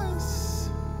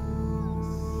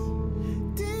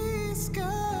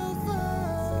 Discover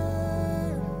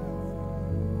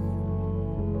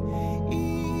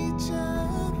each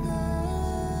other.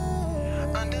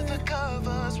 Under the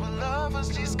covers, we're lovers.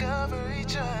 Discover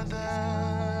each other.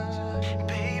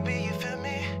 Baby, you feel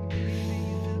me?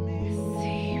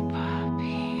 Sí,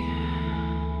 papi.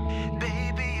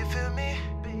 Baby, you feel me?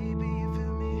 Baby, you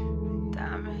feel me?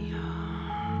 Dámelo.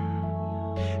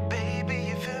 Baby,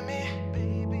 you feel me?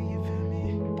 Baby, you feel me?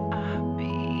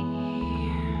 Papi.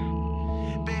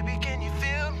 Baby, can you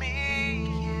feel me?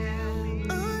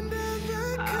 Yeah. Under the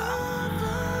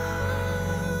covers.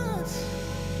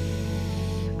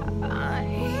 Ay,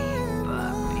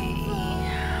 papi.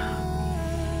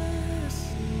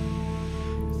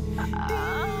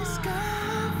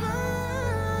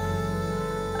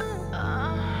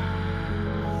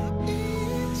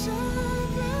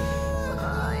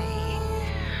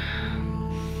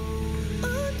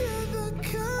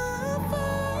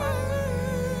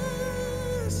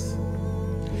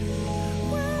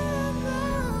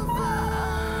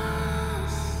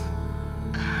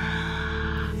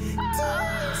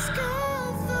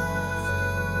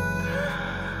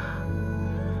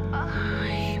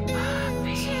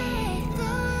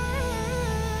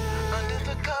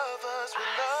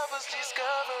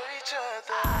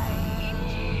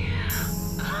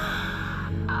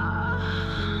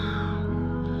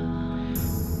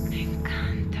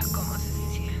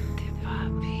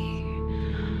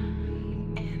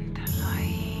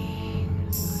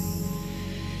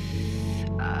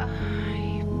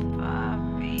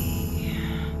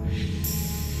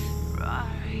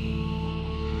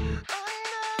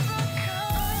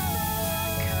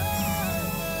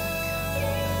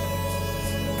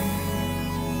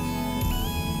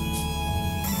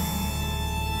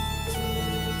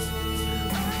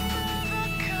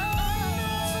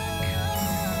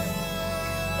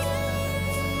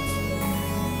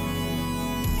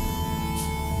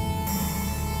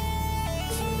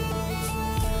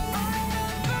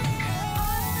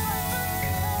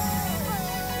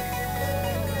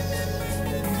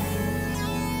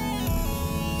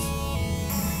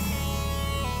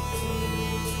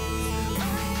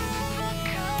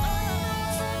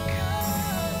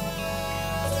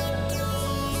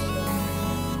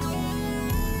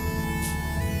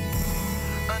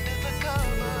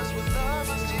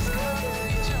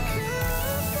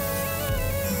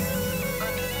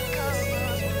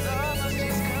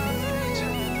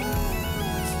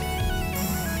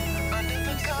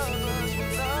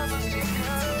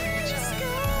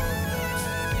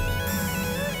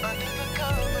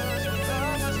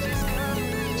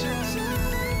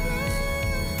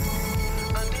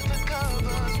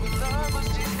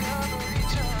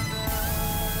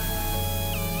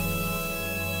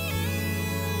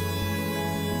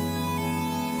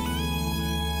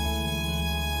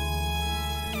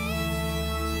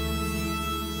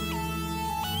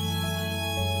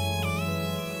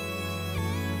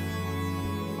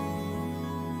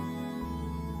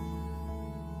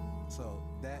 So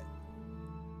that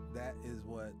is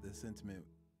what the sentiment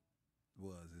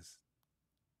was.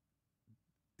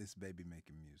 It's baby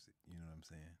making music. You know what I'm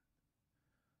saying?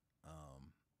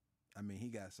 I mean, he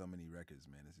got so many records,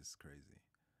 man. It's just crazy.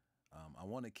 I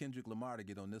wanted Kendrick Lamar to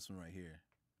get on this one right here.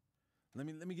 Let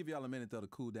me give y'all a minute though to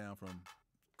cool down from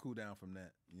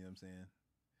that. You know what I'm saying?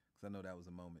 Because I know that was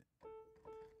a moment.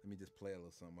 Let me just play a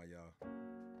little something while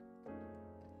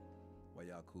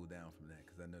y'all cool down from that,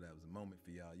 because I know that was a moment for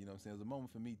y'all. You know what I'm saying? It was a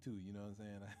moment for me too. You know what I'm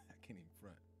saying? I can't even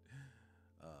front.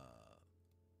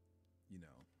 You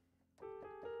know,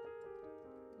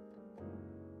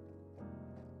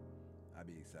 I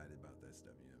be excited about that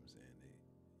stuff. You know what I'm saying?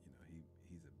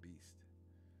 He's a beast.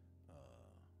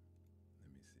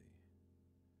 Let me see.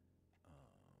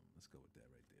 Let's go with that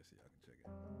right there so y'all can check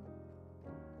it.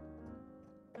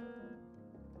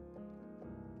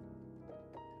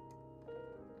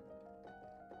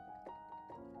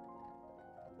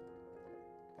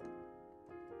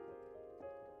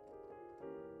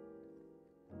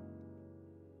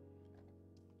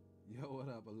 Yo, what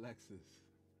up, Alexis?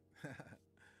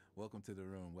 Welcome to the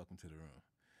room. Welcome to the room.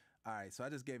 All right, so I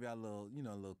just gave y'all a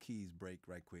little keys break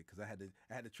right quick because I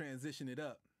had to transition it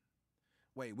up.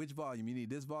 Wait, which volume? You need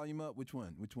this volume up? Which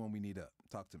one? Which one we need up?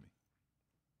 Talk to me.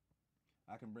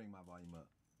 I can bring my volume up.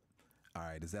 All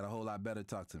right, is that a whole lot better?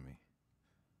 Talk to me.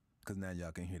 Because now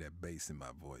y'all can hear that bass in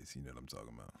my voice. You know what I'm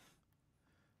talking about.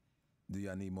 Do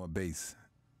y'all need more bass?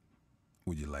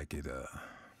 Would you like it?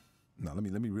 No, let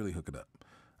me really hook it up.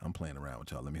 I'm playing around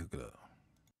with y'all. Let me hook it up.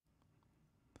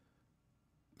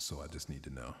 So I just need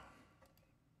to know.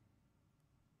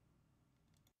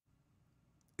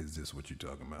 Is this what you're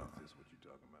talking about? Is this what you're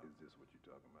talking about? Is this what you're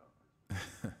talking about?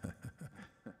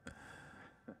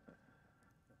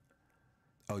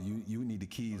 Oh, you need the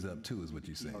keys up too, is what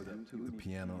you're saying. The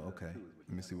piano, okay.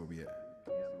 Let me see where we at.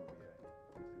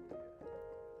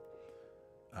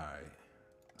 All right.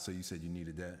 So you said you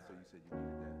needed that?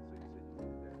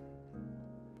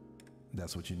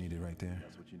 That's what you needed right there?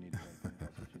 That's what you needed right there.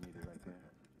 That's what you needed right there.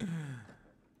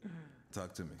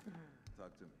 Talk to me.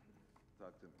 Talk to me.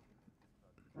 Talk to me.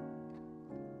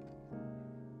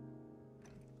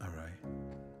 All right.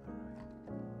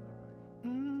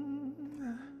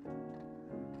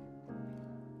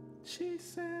 She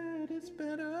said it's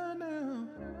better now.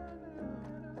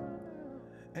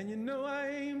 And you know I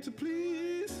aim to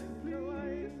please.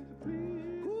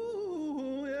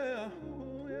 Ooh, yeah.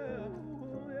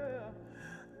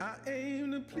 I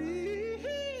aim to please.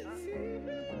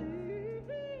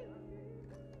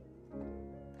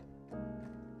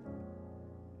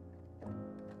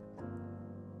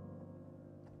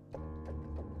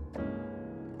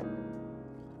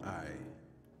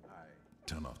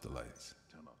 Turn off the lights.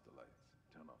 Turn off the lights.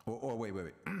 Turn off. Or wait.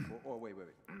 Or wait.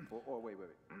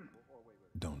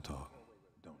 Don't talk.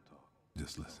 Don't talk.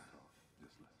 Just listen.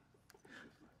 Just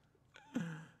listen.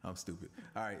 I'm stupid.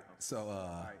 All right. So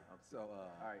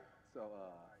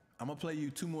I'm gonna play you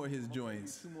two more of his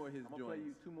joints.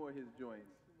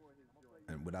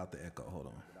 And without the echo. Hold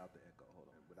on.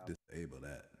 Disable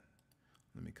that.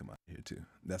 Let me come out here too.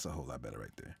 That's a whole lot better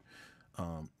right there.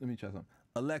 Let me try something.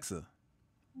 Alexa,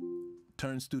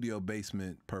 turn studio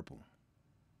basement purple.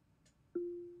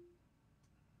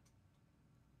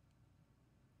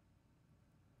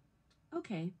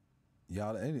 Okay.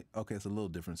 Y'all, okay, it's a little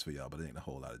difference for y'all, but it ain't a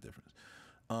whole lot of difference.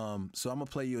 So I'm gonna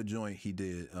play you a joint he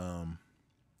did.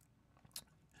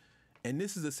 And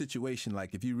this is a situation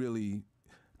like if you really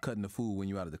cutting the fool when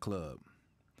you out of the club.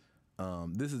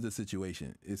 This is the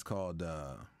situation. It's called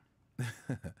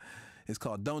it's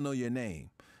called Don't Know Your Name.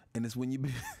 And it's when you've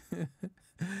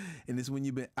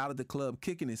been out of the club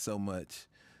kicking it so much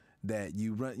that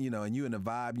you run, and you in the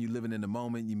vibe, you living in the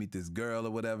moment, you meet this girl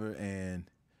or whatever, and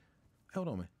hold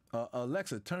on, man.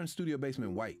 Alexa, turn studio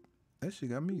basement white. That shit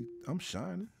got me, I'm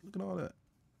shining. Look at all that.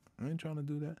 I ain't trying to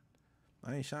do that.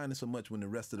 I ain't shining so much when the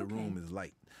rest of the room is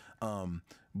light.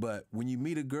 But when you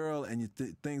meet a girl and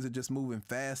things are just moving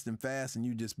fast and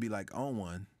you just be like on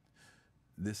one,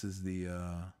 this is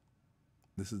the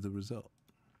result.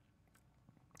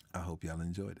 I hope y'all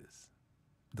enjoy this.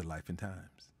 The Life and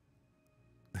Times.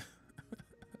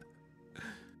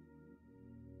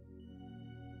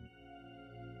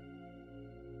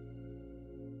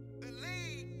 The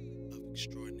League of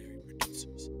Extraordinary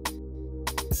Producers.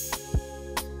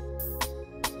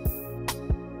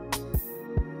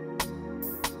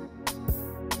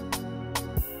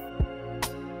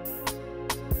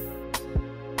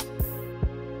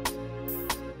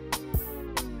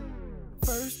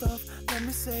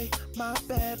 say, my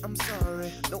bad, I'm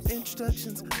sorry. No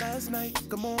introductions last night.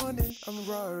 Good morning, I'm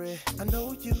Rory. I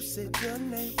know you said your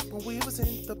name when we was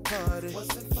in the party.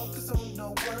 Wasn't focused on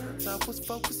no words, I was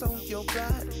focused on your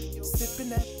body. Sipping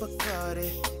that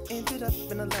Bacardi, ended up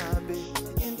in a lobby,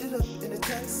 ended up in a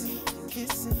taxi,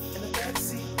 kissing in a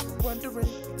backseat, wondering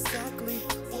exactly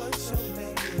what your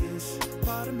name is.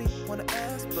 Part of me wanna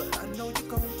ask, but I know you're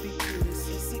gonna be curious.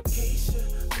 Is it Keisha,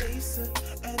 Lisa,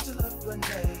 Angela,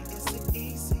 Renee? Is it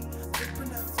easy to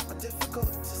pronounce or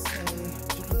difficult to say?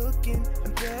 You're looking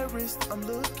embarrassed, I'm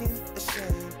looking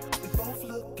ashamed. We both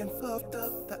looking fucked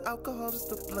up, the alcohol is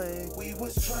to blame. We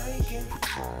was drinking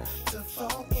to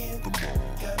fall in.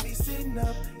 Got me sitting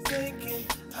up thinking,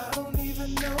 I don't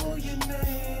even know your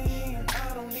name.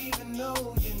 I don't even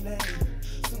know your name.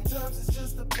 Sometimes it's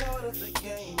just a part of the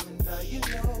game, and now you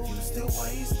know you still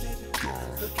wasted,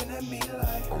 looking at me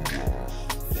like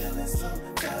feeling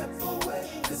some type of way,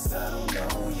 'cause I don't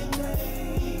know your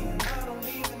name. I don't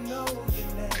even know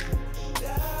your name.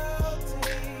 I'll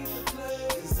take the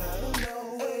place, I don't know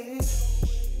it.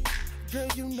 Girl,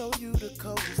 you know you the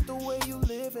coldest, the way you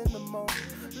live in the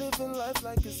moment, living life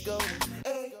like it's golden.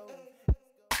 Hey.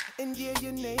 And yeah,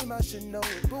 your name, I should know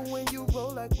it, but when you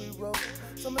roll like we roll,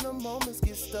 some of the moments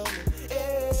get stolen.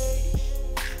 Hey.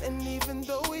 And even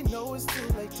though we know it's too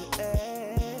late to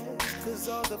ask, 'cause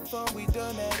all the fun we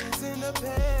done had is in the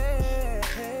past.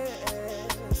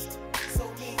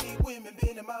 So many women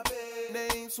been in my bed,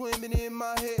 names swimming in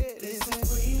my head. Is it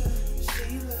Rita,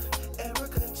 Sheila,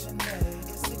 Erica, Janae?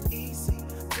 Is it easy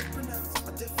to pronounce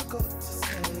or difficult to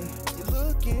say? You're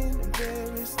looking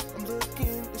embarrassed, I'm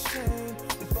looking ashamed.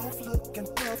 We both looking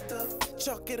puffed up,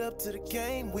 chalk it up to the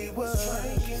game. We was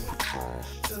drinking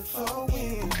to fall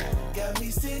in. Got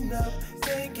me sitting up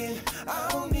thinking, I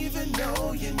don't even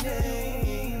know your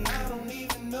name. I don't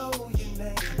even know your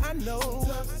name. I know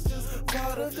sometimes it's just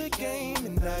part of the game,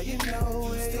 and now you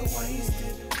know it. Still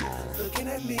wasted, looking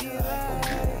at me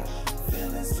like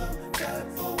feeling some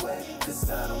type of way, 'cause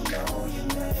I don't know your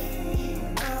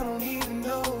name. I don't even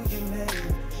know your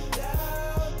name.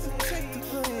 Take the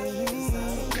blame.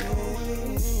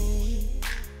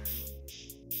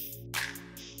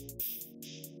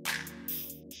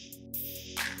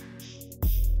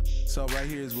 So right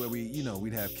here is where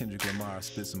we'd have Kendrick Lamar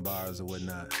spit some bars or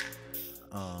whatnot.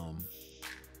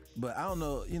 But I don't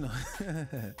know,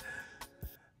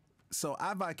 So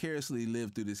I vicariously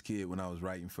lived through this kid when I was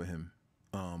writing for him.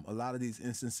 A lot of these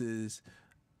instances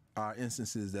are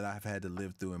instances that I've had to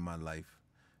live through in my life.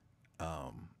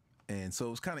 And so it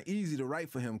was kind of easy to write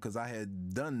for him because I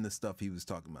had done the stuff he was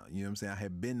talking about. You know what I'm saying? I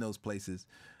had been those places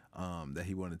that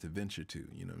he wanted to venture to.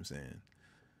 You know what I'm saying?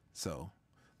 So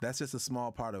that's just a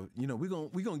small part of,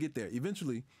 we're gonna get there.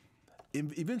 Eventually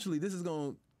this is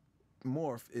gonna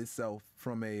morph itself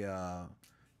from a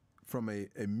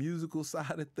musical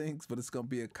side of things, but it's gonna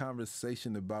be a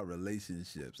conversation about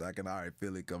relationships. I can already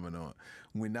feel it coming on.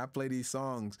 When I play these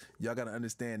songs, y'all gotta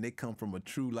understand they come from a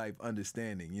true life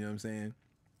understanding. You know what I'm saying?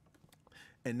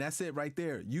 And that's it right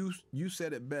there. You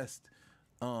said it best.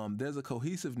 There's a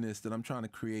cohesiveness that I'm trying to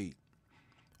create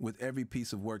with every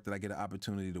piece of work that I get an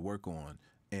opportunity to work on.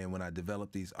 And when I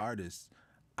develop these artists,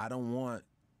 I don't want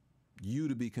you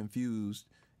to be confused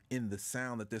in the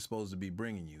sound that they're supposed to be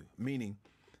bringing you. Meaning,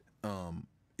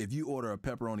 if you order a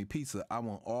pepperoni pizza, I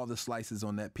want all the slices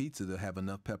on that pizza to have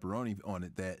enough pepperoni on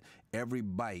it that every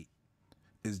bite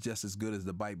is just as good as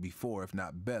the bite before, if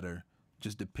not better,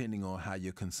 just depending on how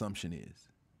your consumption is.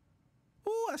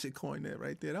 Ooh, I should coin that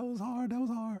right there. That was hard. That was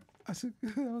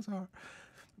hard.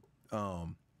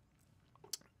 I'm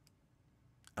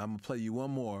gonna play you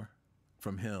one more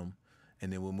from him,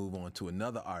 and then we'll move on to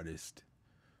another artist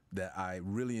that I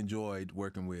really enjoyed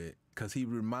working with because he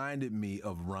reminded me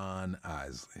of Ron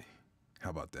Isley. How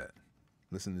about that?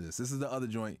 Listen to this. This is the other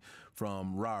joint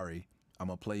from Rari. I'm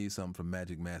gonna play you something from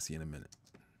Magic Massey in a minute.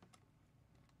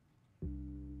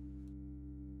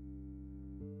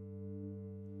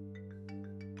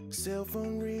 Cell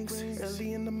phone rings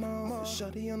early in the morning.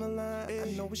 Shawty on the line,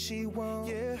 I know what she want.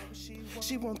 Yeah,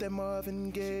 she want that Marvin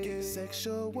Gaye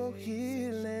sexual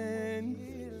healing.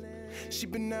 She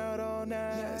been out all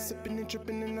night, sipping and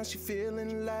tripping, and now she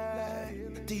feeling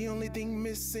like the only thing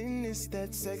missing is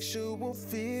that sexual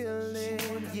feeling.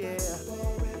 Yeah.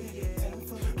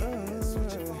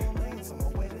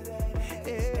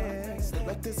 Yeah.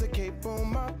 Like there's a cape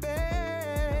on my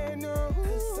bed. No.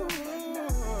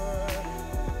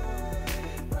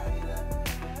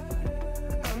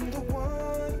 I'm the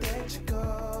one that you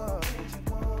call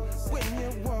when you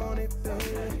want it,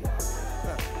 baby.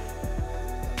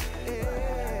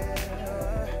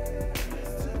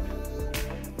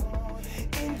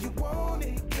 And you want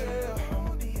it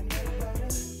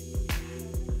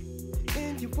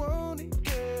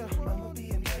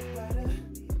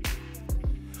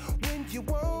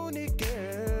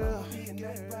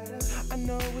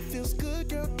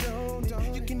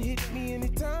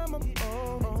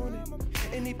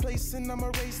any place and I'ma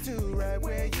race to right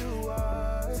where you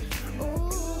are.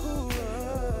 Ooh,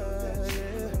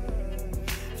 yeah.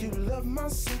 You love my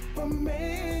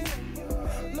Superman,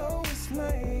 Lois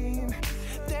Lane.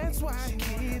 That's why I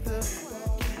keep the,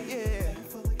 yeah,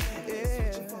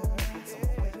 yeah.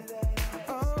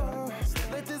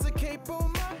 Like there's a cape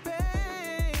on my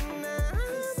back.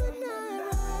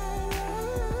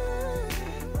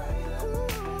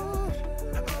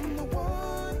 I'm the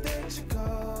one that you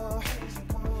call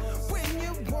when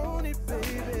you want it,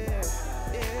 baby.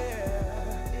 Yeah.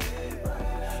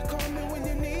 Call me when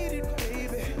you need it,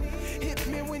 baby. Hit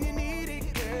me when you need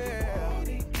it, girl.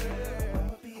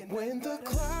 When the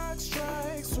clock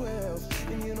strikes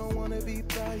 12 and you don't wanna be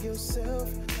by yourself,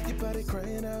 your body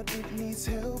crying out it needs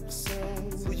help. So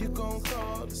who you gon'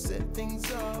 call to set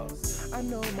things up? I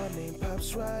know my name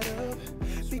pops right up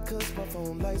because my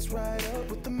phone lights right up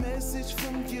with the message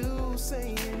from you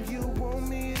saying you want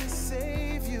me to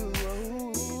save you.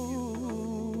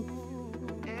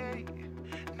 Hey,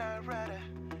 Night Rider,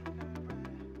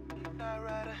 Night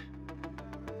Rider,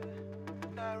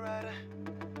 Night Rider,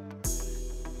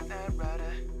 Night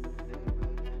Rider,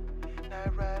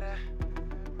 Night Rider,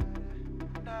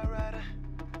 Night Rider.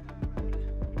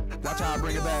 Watch how I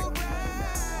bring it back.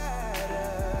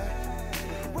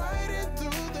 Riding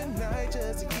through the night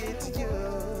just to get to you.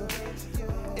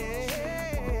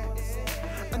 Yeah.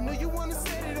 I know you wanna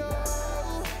set it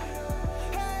all.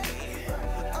 Hey,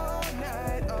 all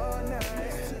night, all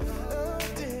night. Oh,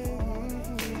 dang.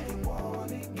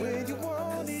 When you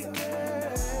want it,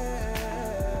 girl.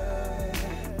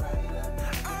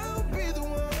 I'll be the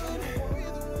one.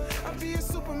 I'll be a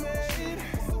Superman.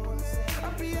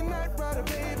 I'll be a Night Rider,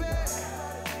 baby.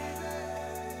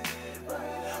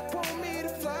 Want me to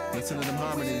fly? Listen to them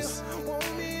harmonies.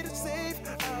 Want me to save?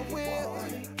 I will.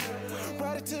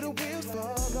 Ride it till the wheels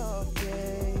fall off,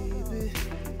 baby.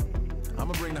 I'm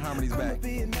gonna bring the harmonies back.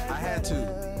 I had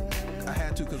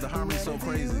to because the harmony's so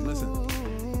crazy. Listen.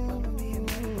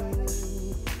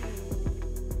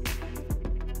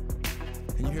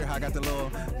 And you hear how I got the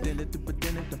little.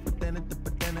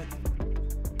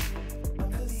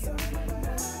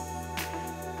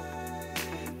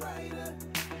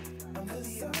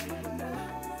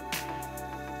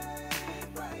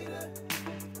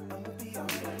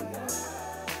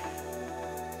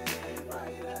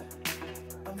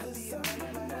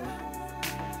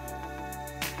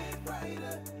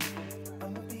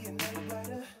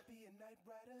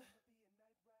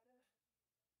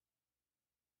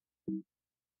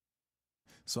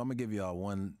 So I'm gonna give y'all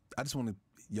one. I just want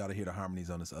y'all to hear the harmonies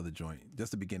on this other joint,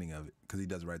 just the beginning of it, because he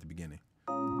does it right at the beginning.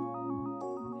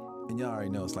 And y'all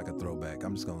already know it's like a throwback.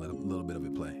 I'm just gonna let a little bit of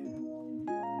it play.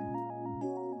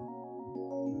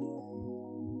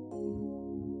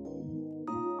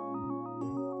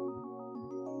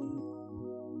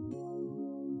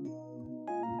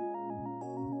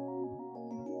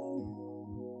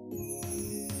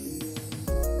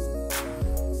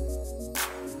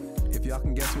 If y'all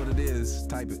can guess what it is,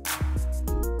 type it.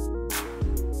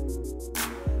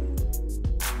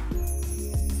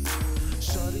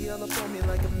 Shorty all up on me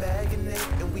like a magnet,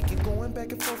 and we keep going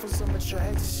back and forth on some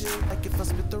attractive shit. Like if I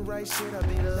spit the right shit, I'll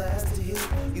be the last to hit.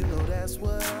 You know that's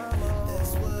what I'm on.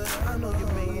 That's what I know. You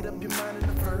made up your mind in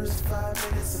the first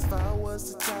 5 minutes. If I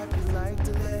was the type you like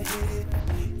to let hit it,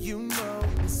 you know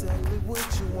exactly what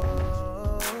you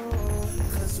want.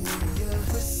 Cause when you're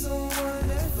with someone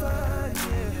that fine,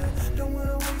 yeah, don't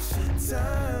wanna waste your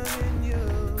time, and you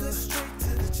go straight to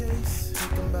the chase.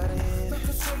 Take 'em by the hand, look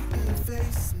 'em straight in the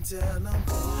face, and tell 'em,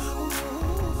 ooh,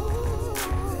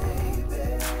 baby,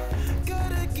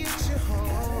 gotta get you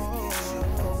home.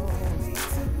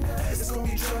 It's gonna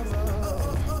be trouble.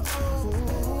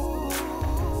 Ooh,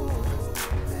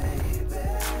 baby,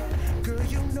 girl,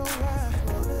 you know I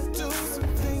wanna do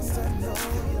some things I know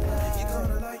you're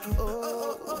gonna like it.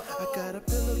 I got a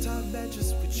pillow top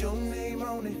mattress with your name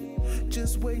on it,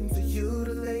 just waiting for you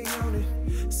to lay on it.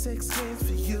 Sex games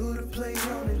for you to play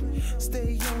on it.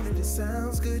 Stay on it, it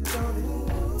sounds good, don't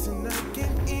it? Tonight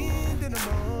can end in the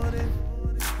morning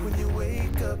when you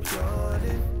wake up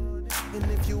yawning.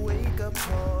 And if you wake up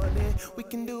horny, we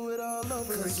can do it all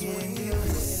over again. When you're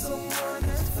with someone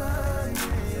that's fine,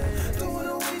 yeah, don't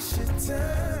wanna waste your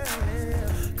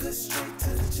time. Go straight to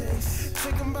the chase.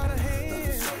 Take 'em by the hand, look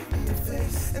 'em straight in the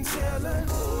face, and tell her,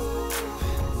 ooh,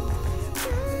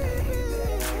 baby,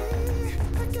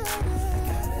 I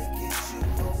gotta get you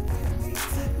home with me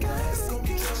tonight. It's gonna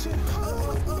get you home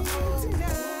with me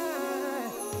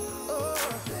tonight. Oh,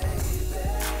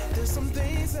 baby, there's some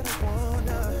things that I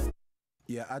wanna.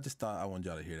 Yeah, I just thought I wanted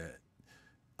y'all to hear that,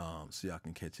 so y'all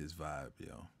can catch his vibe,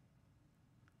 yo.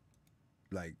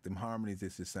 like them harmonies.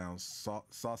 It just sounds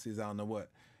saucy as I don't know what.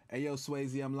 Hey yo,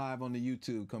 Swayze, I'm live on the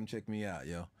YouTube. Come check me out,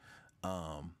 yo.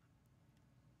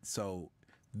 So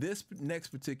this next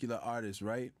particular artist,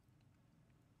 right?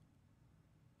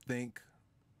 Think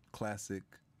classic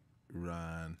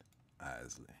Ron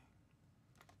Isley.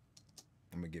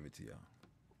 I'm gonna give it to y'all.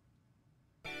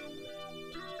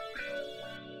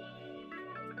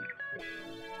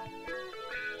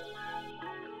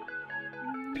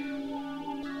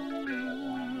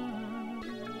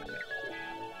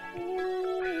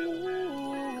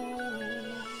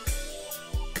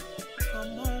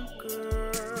 Come on,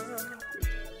 girl.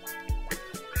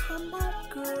 Come on,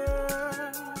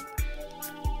 girl.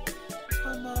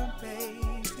 Come on,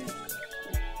 baby.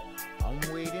 I'm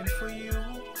waiting for you.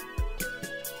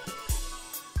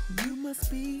 You must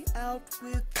be out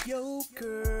with your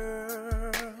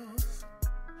girls,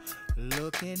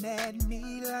 looking at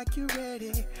me like you're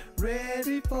ready,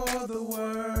 ready for the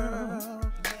world.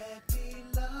 Let me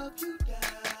love you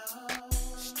down.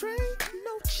 Straight,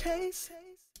 no chase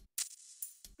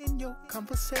in your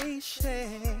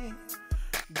conversation.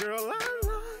 Girl, I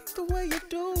like the way you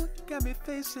do it. Got me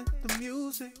facing the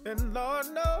music, and Lord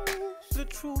knows the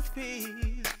truth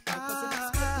is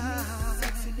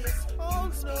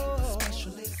oh no,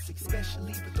 specialist,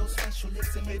 especially with those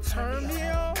specialists, and they turn me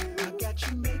on. I got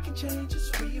you making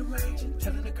changes, rearranging,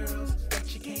 telling the girls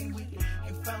that you came with.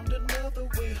 You found another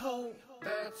way home.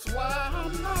 That's why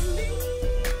I'm not leaving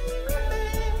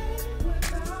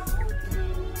without you.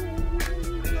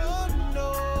 Oh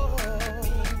no,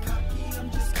 being cocky, I'm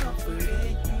just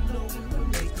comforting. You know it would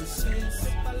make a sense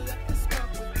if I let this go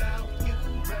without you.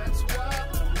 That's why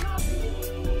I'm not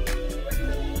leaving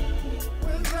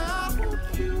without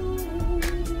you.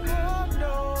 Oh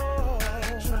no,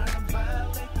 trying to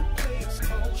violate the players'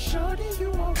 code. Shorty, you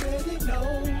already know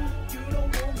you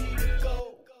don't want me to go.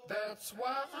 That's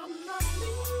why I'm not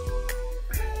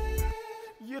leaving.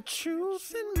 You're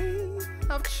choosing me,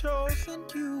 I've chosen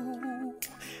you.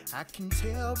 I can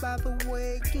tell by the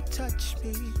way you touch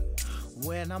me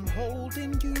when I'm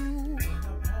holding you.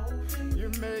 You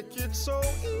make it so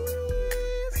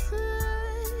easy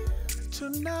to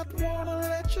not wanna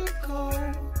let you go.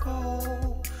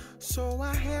 So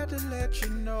I had to let you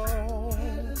know.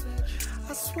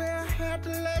 I swear I had to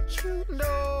let you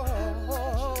know.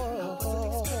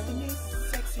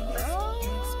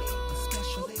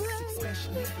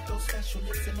 Especially with those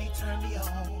specialists, and they turn me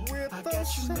on. With I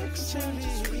got you making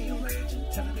changes, rearranging,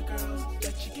 telling the girls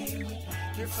that you came with.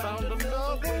 You found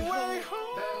another way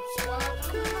home. That's why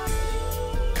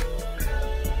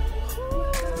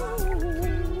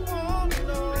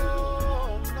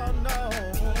no.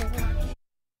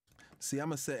 See, I'm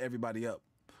gonna set everybody up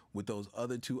with those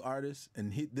other two artists,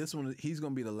 and he's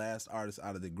gonna be the last artist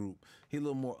out of the group. He's a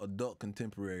little more adult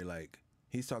contemporary, like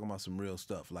he's talking about some real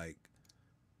stuff, like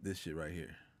this shit right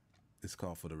here. It's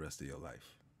called For the Rest of Your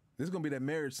Life. This is gonna be that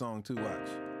marriage song too, watch.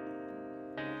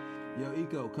 Yo,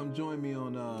 Eco, come join me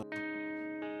on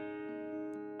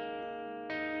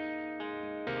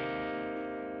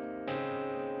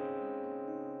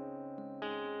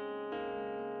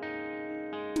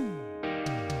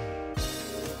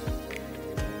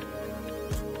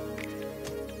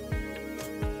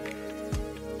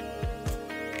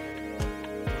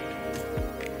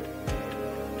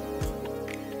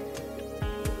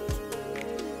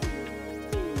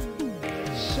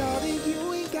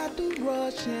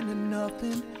into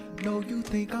nothing. No, you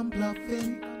think I'm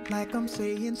bluffing, like I'm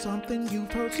saying something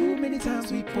you've heard too many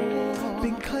times before.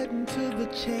 Been cutting to the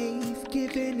chase,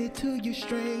 giving it to you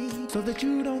straight, so that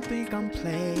you don't think I'm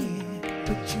playing.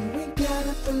 But you ain't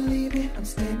gotta believe it. I'm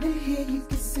standing here, you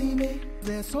can see me.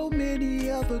 There's so many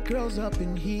other girls up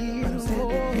in here, but I'm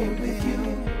standing here with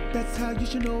you. That's how you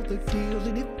should know the deal.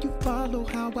 And if you follow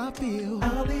how I feel,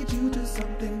 I'll lead you to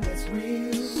something that's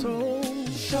real. So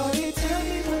shorty, tell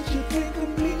me what you think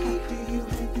of me. After you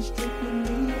had this trip with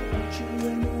me, I put you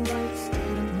in the right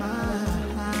state of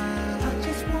mind. I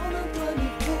just wanna run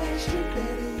it past you.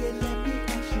 Better yet, let me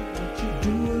ask you what you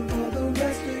doing for the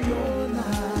rest of your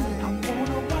life. I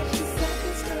wanna watch the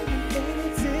seconds turning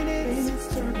minutes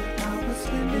turning hours,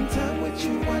 spending time with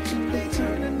you, watching they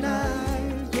turn to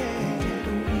night. Yeah,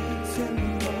 the weeks and the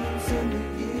months and the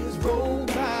years roll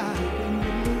by.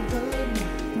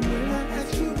 When I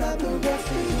ask you about the rest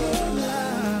of your life.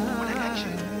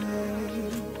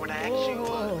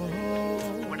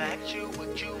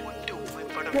 What you would do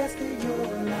for the rest of your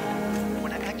life.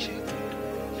 When I ask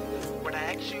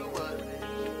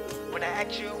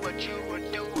you what you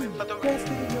would do for the rest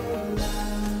of your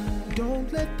life.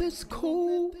 Don't let this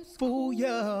cool fool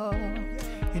ya,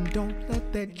 and don't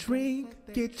let that drink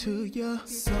get to your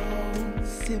soul.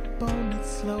 Sip on it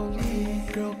slowly.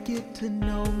 Girl, get to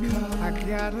know me. I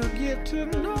gotta get to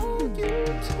know you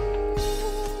too.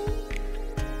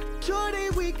 Shorty,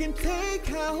 we can take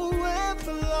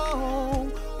however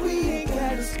long. We ain't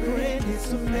gotta sprint,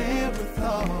 it's a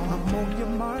marathon. I'm on your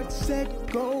mark,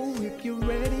 set, go. If you're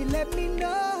ready, let me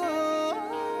know.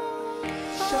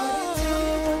 Shorty, tell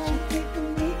me what you think of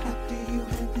me after you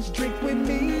had this drink with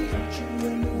me. Put you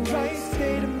in the right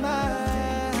state of mind.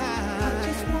 I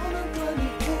just wanna run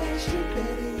it past you,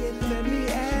 better yet let me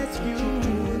ask you.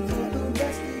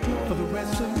 For the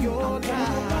rest of your life.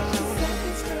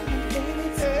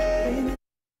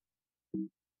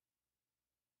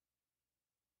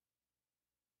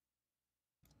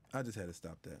 I just had to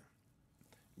stop that.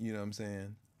 You know what I'm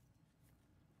saying?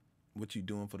 What you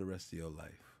doing for the rest of your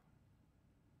life?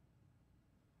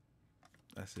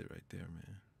 That's it right there,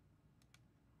 man.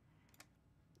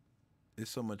 There's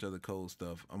so much other cold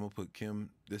stuff. I'm gonna put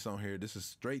Kim this on here. This is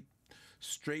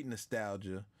straight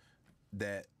nostalgia.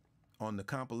 That on the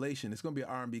compilation, it's gonna be an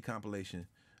R&B compilation.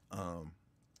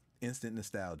 Instant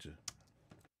nostalgia.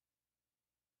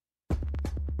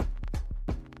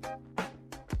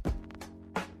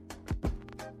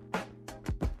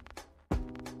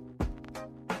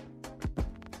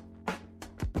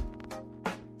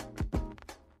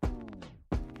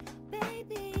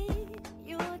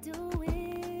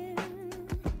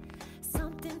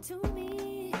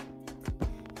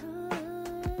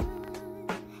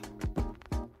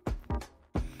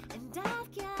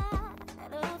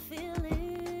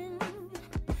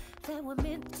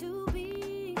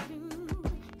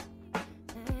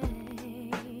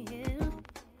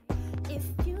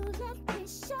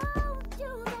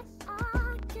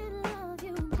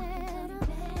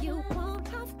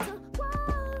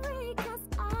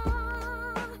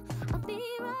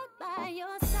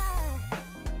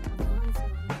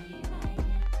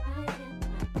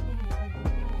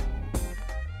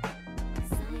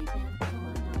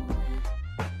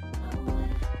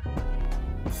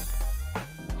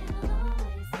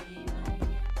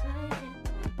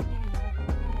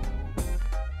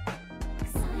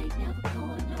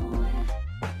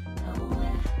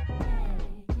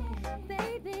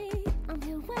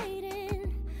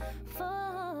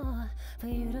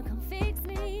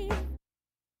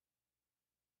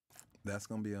 That's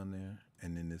gonna be on there,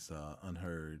 and then this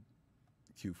unheard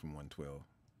Q from 112.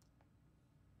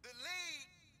 The League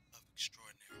of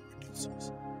Extraordinary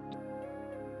Producers.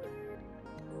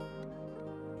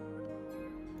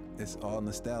 It's all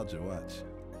nostalgia. Watch.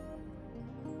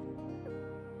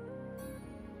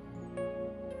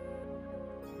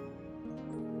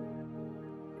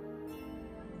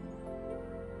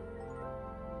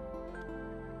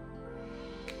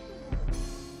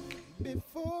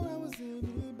 Before I was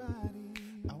anybody,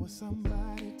 I was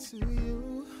somebody to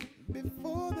you.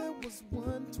 Before there was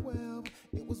 112,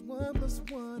 it was 1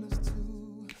 + 1 is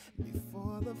 2.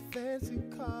 Before the fancy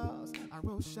cars, I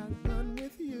rode shotgun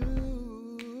with you.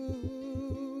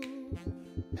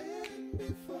 And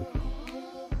before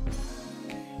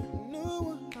I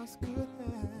knew a house could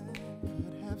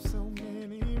have so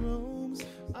many rooms,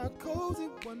 our cozy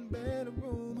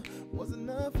 1-bedroom was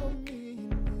enough for me and you.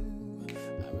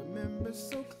 I remember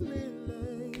so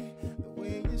clearly the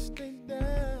way you stayed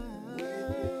down.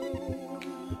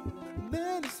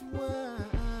 That is why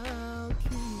I'll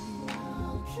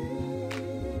keep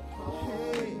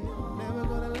hey, never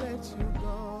gonna let you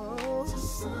go to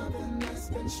something that's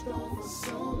been strong for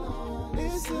so long.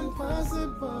 It's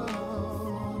impossible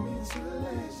for me to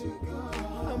let you go.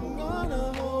 I'm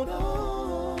gonna hold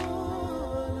on.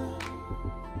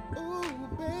 Ooh,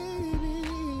 baby,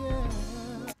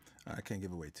 yeah. I can't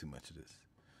give away too much of this.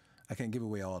 I can't give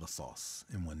away all the sauce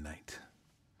in one night.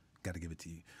 Got to give it to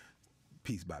you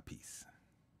piece by piece.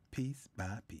 Piece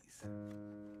by piece.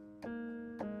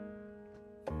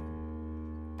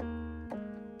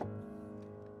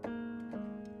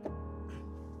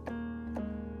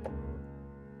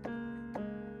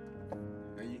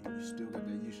 Hey, you still got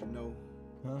that You Should Know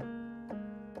Huh?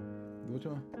 Which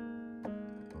one?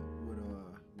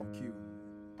 with Q.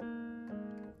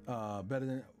 Better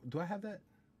than. Do I have that?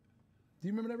 Do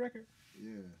you remember that record?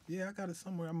 Yeah. Yeah, I got it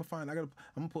somewhere. I'm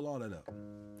gonna pull all that up. Yeah,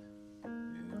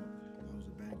 that was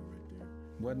a banger right there.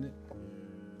 Wasn't it?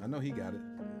 I know he got it.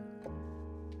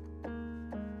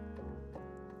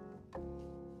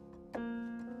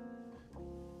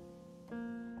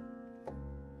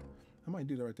 I might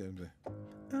do that right there and say,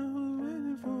 I was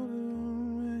waiting for the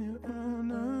room when you're all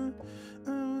night. I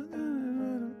was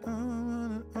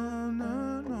all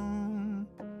night long.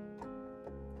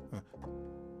 Huh.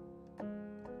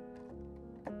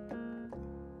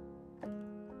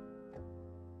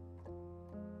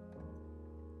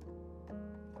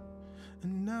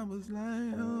 And I was like,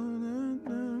 oh, no,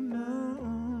 no, no,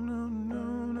 no, no, no,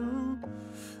 no, no, no,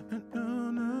 no,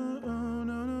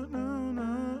 no, no,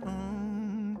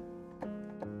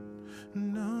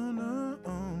 no,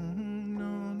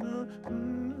 no, no, no.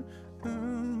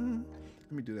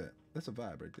 Let me do that. That's a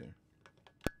vibe right there.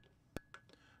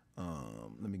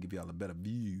 Let me give y'all a better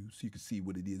view so you can see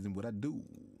what it is and what I do.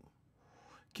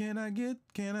 Can I get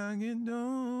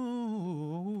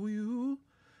know you?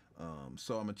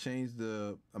 So I'm gonna change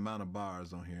the amount of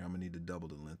bars on here. I'm gonna need to double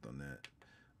the length on that.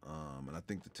 And I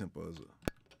think the tempo is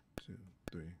 2,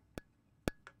 3.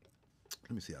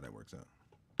 Let me see how that works out.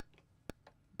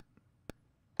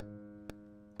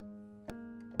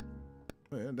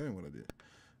 Oh, yeah, that ain't what I did.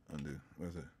 Undo.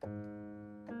 What's that?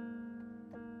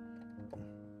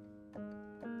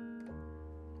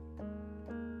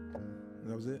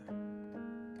 That was it?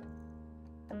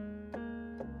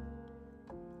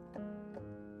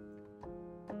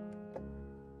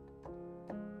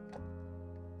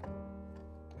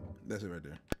 That's it right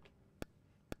there.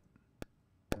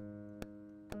 I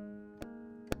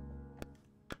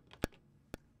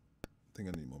think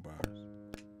I need more bars.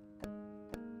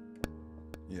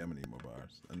 Yeah, I'm gonna need more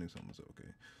bars. I knew something was okay.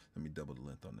 Let me double the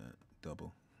length on that.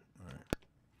 Double. All right.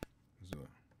 So.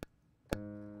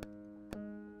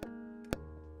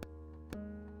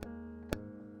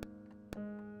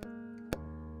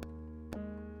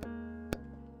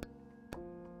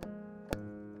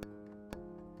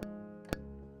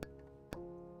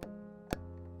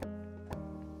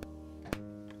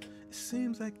 It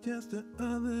seems like just the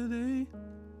other day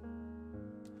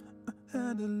I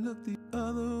had to look the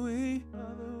other way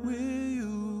with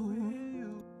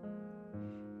you.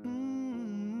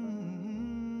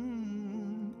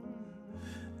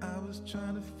 I was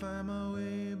trying to find my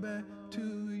way back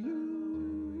to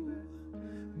you,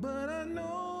 but I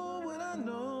know what I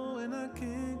know and I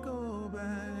can't go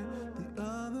back the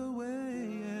other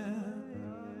way, yeah.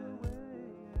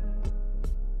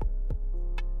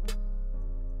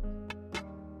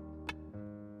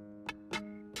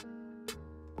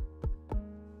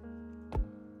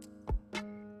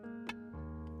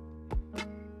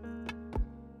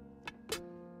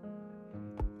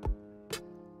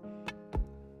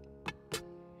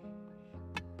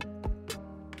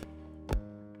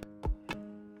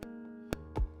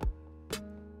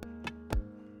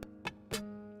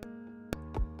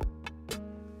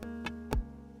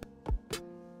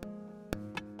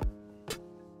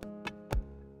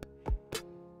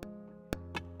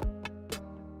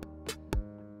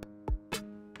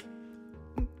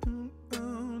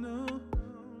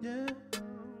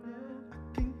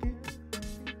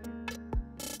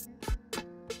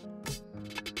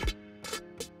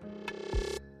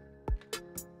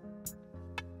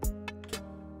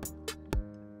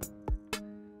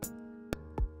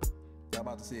 I'm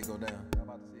about to see it go down. I'm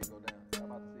about to see it go down. I'm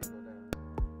about to see it go down.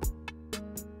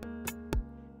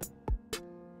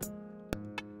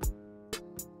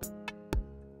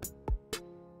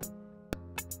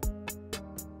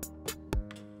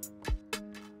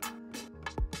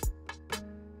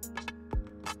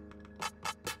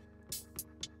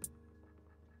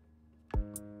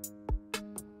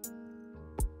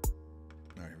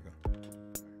 All right, here we go.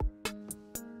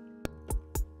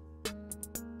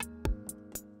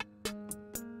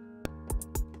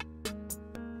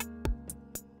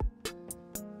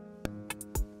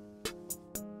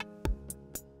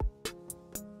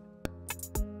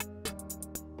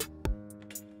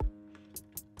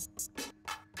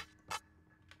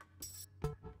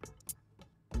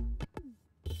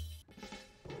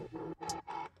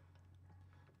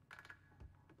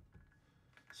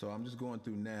 So I'm just going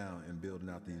through now and building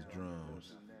out these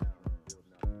drums.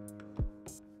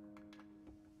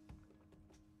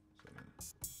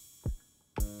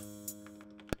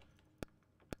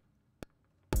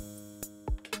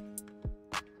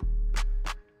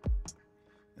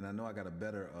 And I know I got a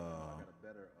better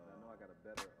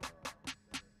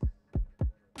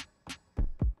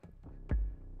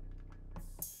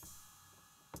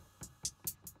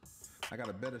I got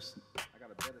a better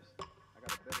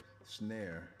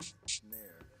snare.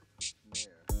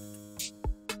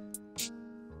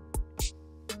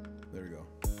 There we go.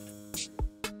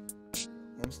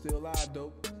 I'm still live,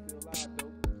 dope.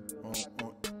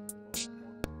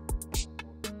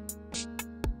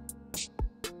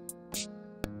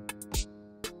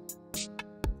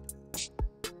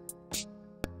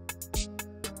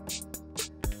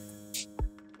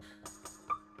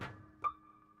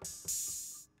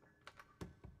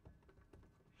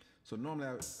 So normally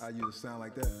I use a sound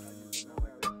like that,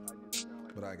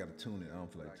 but I gotta tune it. I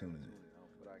don't feel like tuning it.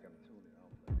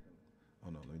 Oh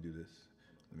no, let me do this.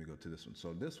 Let me go to this one.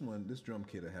 So this one, this drum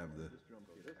kit I have that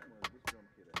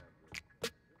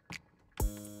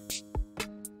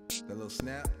little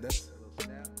snap that's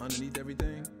underneath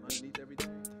everything.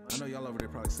 I know y'all over there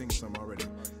probably singing some already.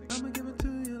 I'ma give it to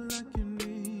you like you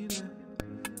need it.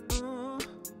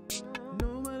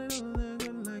 Nobody knows that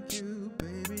good like you,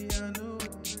 baby. I know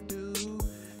what you do.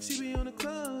 She be on the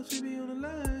club, she be on the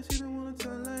line, she don't wanna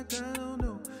talk like I don't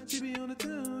know. She be on the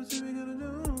town, she be gonna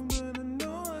know, but I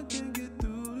know I can't get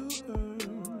through to her.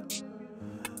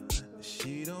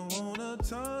 She don't wanna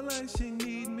talk like she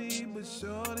need me, but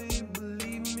shorty,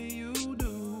 believe me, you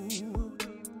do.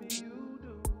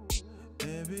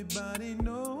 Everybody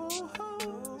knows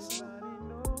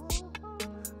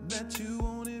that you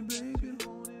want it, baby.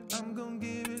 I'm gonna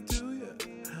give it to you.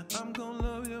 I'm gonna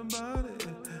love your body.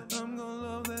 I'm gonna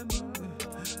love that booty.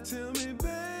 Tell me,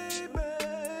 baby,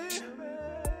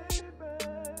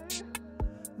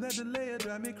 that delay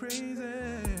drive me crazy.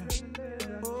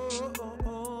 Oh, oh,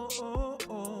 oh, oh,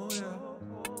 oh, yeah.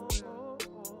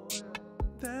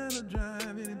 That'll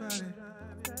drive anybody.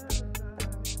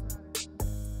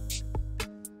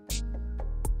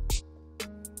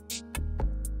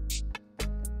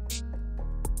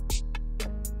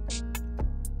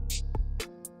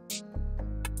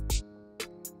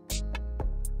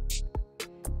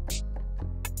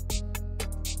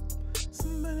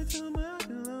 Somebody tell my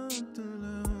love to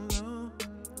love.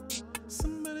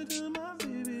 Somebody tell my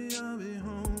baby I'll be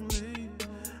home late.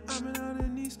 I've been out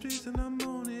in these streets and I'm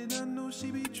on it. I know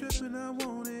she be tripping, I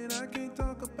want it. I can't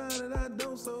talk about it, I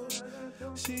don't, so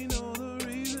she know the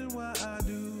reason why I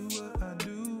do what I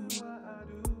do.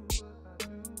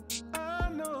 I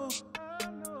know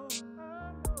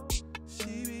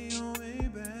she be on me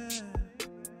bad.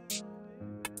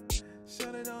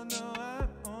 Shawty don't know I'm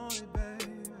on it,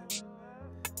 baby.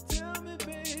 Tell me,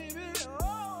 baby,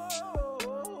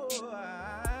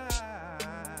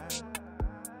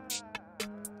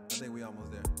 I think we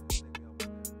almost there.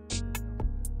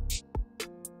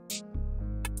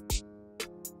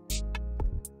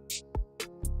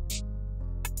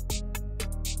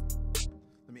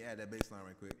 Let me add that bass line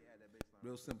right quick.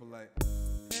 Real simple, like,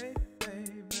 hey,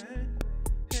 baby,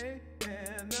 hey,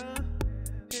 Anna,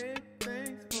 hey,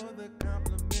 thanks for the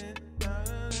compliment.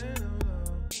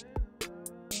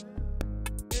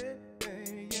 Hey,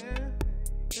 hey, yeah,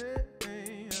 hey,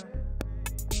 hey, yeah.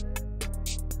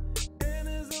 And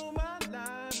it's on my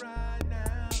line right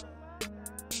now,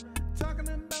 talking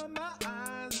about my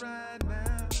eyes right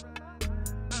now.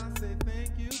 I say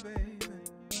thank you, baby.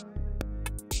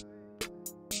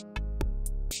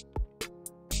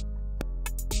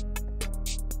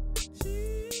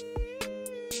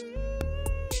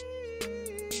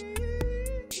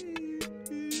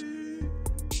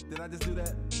 Did I just do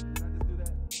that?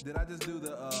 Did I just do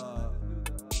the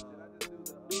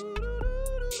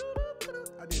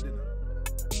I did, didn't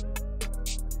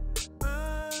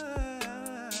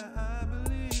I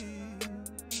believe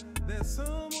there's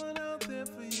someone out there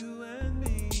for you and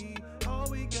me. All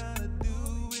we gotta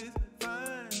do is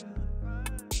find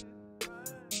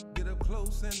get up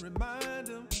close and remind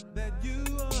them that you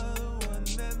are the one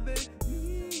that they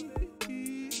need.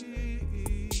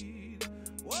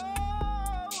 Whoa,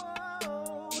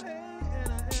 hey,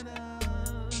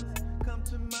 Anna, come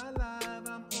to my live.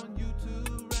 I'm on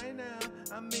YouTube right now.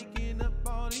 I'm making up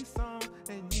all these songs,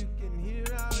 and you can hear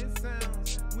how it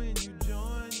sounds when you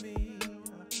join me.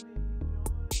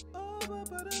 Oh,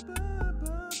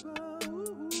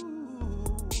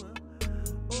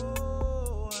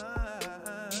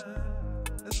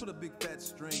 let's put a big fat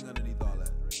string underneath all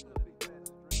that.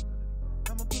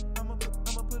 I'ma put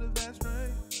a fat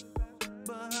string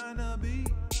behind the beat.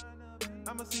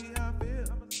 I'ma see how I feel.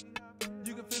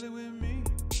 You can feel it with me.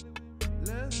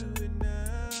 Let's do it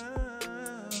now.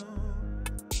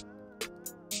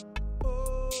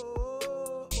 Oh,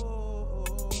 oh, oh, oh,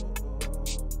 oh.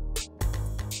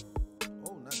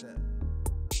 Oh, not that.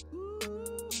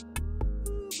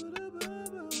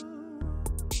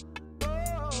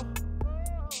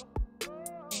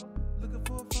 Looking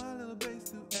for a fine little bass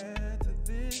to add to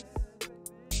this.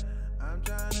 I'm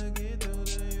trying to get through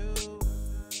to you.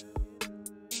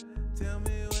 Tell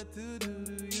me what to do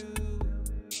to you.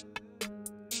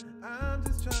 I'm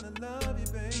just trying to love you,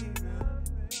 baby.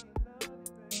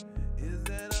 Is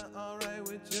that alright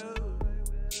with you?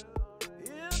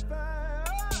 If I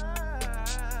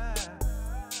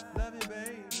love you,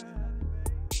 baby,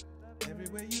 every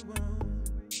way you want.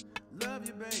 Love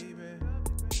you, baby,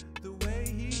 the way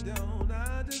he don't.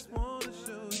 I just wanna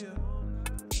show you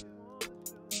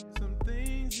some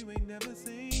things you ain't never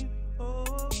seen. Oh,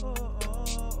 oh,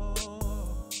 oh,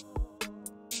 oh.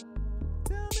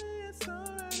 Tell me it's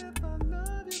alright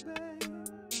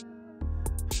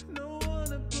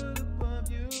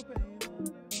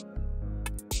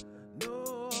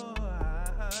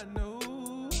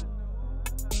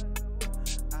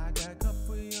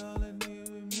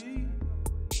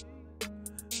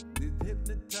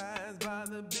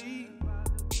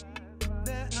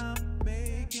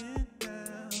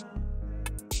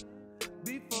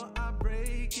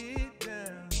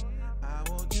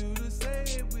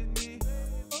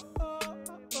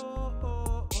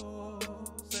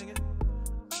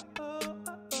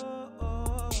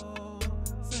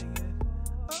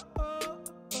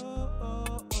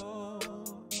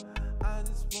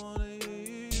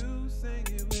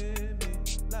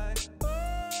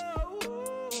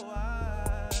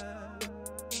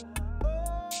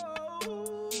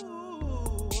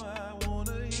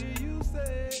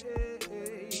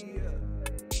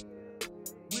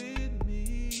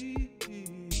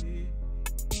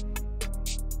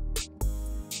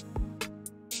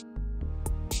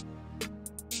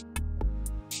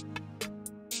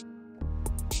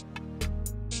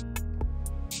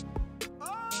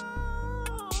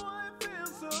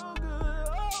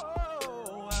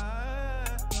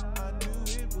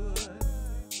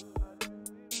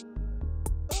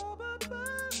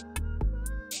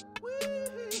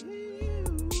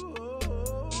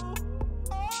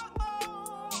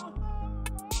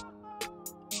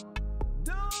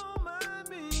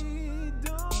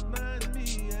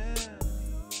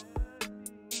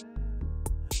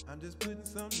I'm just putting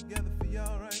something together for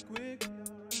y'all right quick.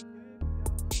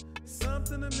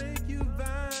 Something to make you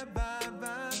vibe, vibe,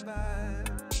 vibe,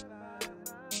 vibe.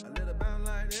 A little bound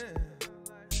like that,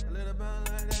 a little bound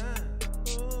like that.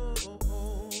 Oh, oh,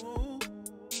 oh, oh.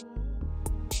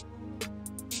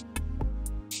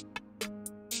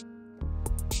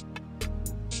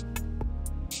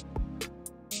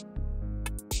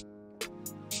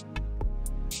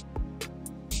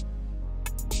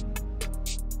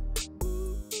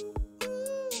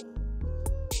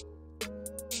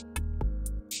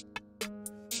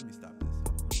 Let me stop this.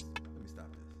 Hold on. Let me stop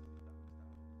this.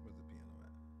 Where's the piano at?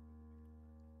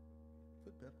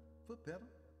 Foot pedal. Foot pedal.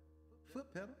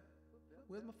 Foot pedal.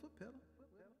 Where's my foot pedal?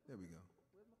 There we go.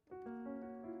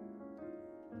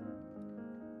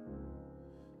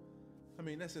 I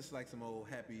mean, that's just like some old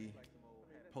happy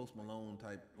Post Malone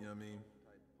type, you know what I mean?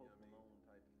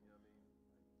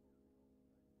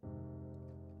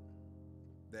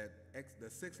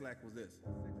 That 6 lack was this.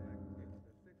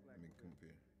 Let me come up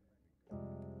here.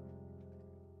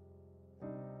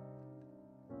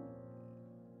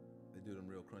 They do them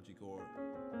real crunchy chords.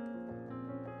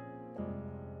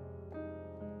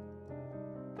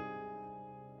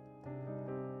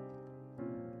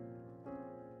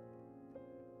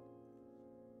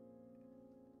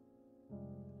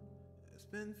 It's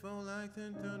been for like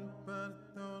 10 turn about a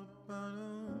thought about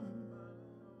 'em.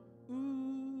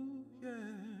 Ooh, yeah.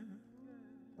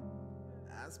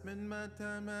 I spend my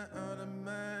time out of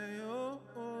my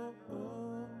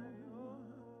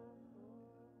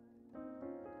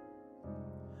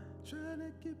trying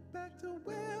to get back to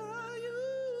where I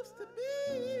used to be.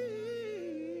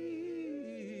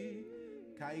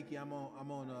 Kaiki, I'm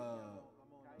on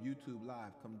YouTube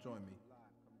live. Come join me.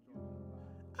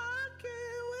 I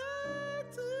can't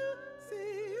wait to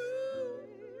see you.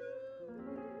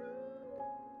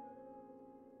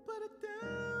 Put it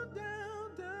down, down,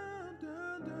 down,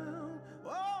 down, down.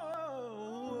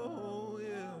 Oh,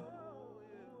 yeah.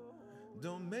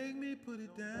 Don't make me put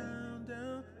it down,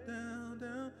 down, down,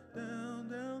 down, down,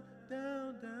 down,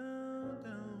 down, down,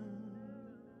 down.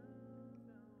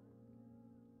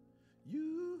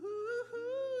 You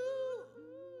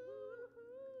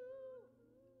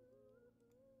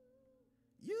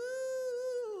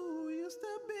used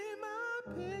to be my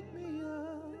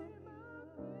pick-me-up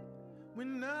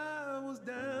when I was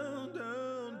down,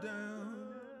 down,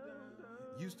 down.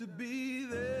 Used to be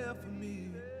there for me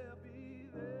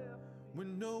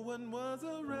when no one was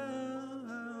around.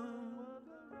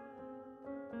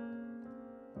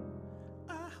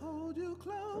 I hold you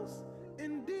close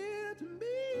and dear to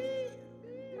me.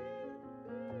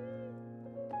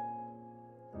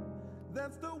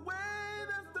 That's the way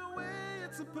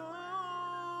it's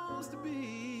supposed to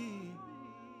be.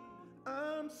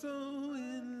 I'm so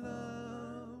in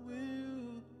love with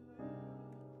you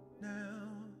now.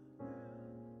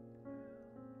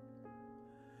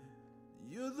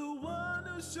 You're the one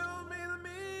who showed me the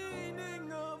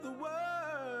meaning of the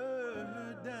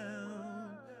word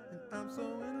down. And I'm so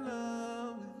in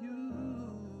love with you.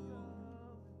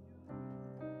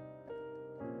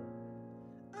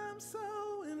 I'm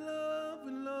so in love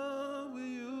with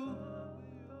you.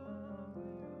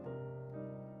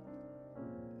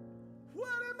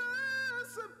 What am I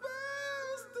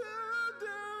supposed to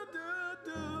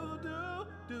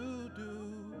do?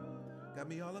 Got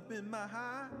me all up in my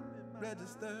high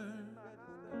register.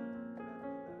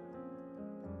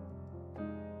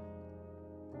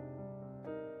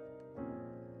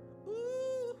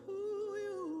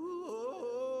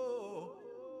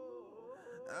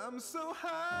 I'm so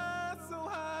high, so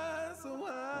high, so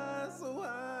high, so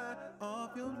high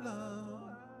off your love.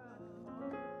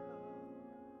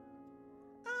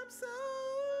 I'm so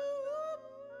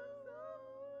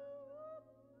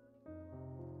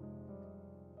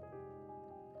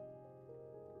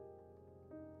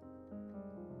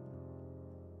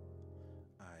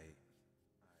Alright.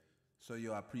 So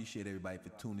I appreciate everybody for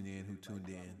tuning in who tuned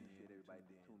in.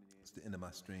 It's the end of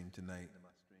my stream tonight.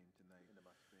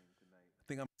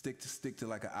 I think I'm stick to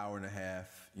like an hour and a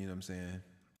half, you know what I'm saying?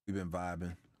 We've been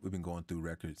vibing. We've been going through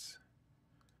records.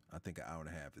 I think an hour and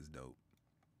a half is dope.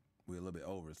 We're a little bit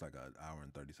over. It's like an hour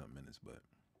and 30-something minutes, but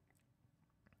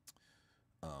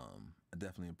I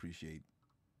definitely appreciate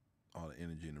all the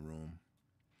energy in the room.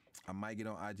 I might get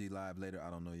on IG Live later. I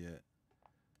don't know yet.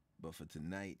 But for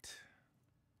tonight,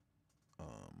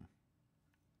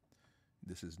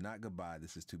 this is not goodbye.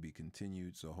 This is to be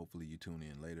continued. So hopefully you tune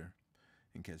in later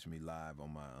and catch me live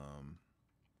on my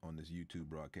on this YouTube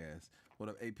broadcast. What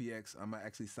up, APX? I'm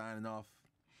actually signing off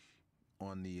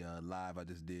on the live I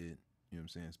just did. You know what I'm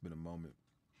saying? It's been a moment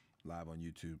live on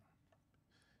YouTube.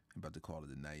 I'm about to call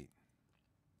it a night.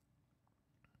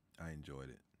 I enjoyed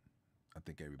it. I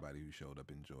think everybody who showed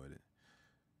up enjoyed it.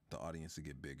 The audience will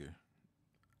get bigger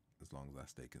as long as I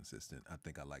stay consistent. I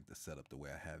think I like the setup the way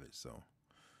I have it, so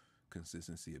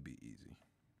consistency will be easy.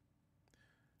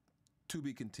 To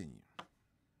be continued.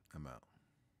 I'm out.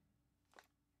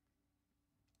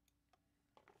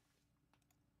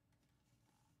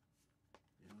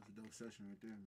 Yeah, it was a dope session right there.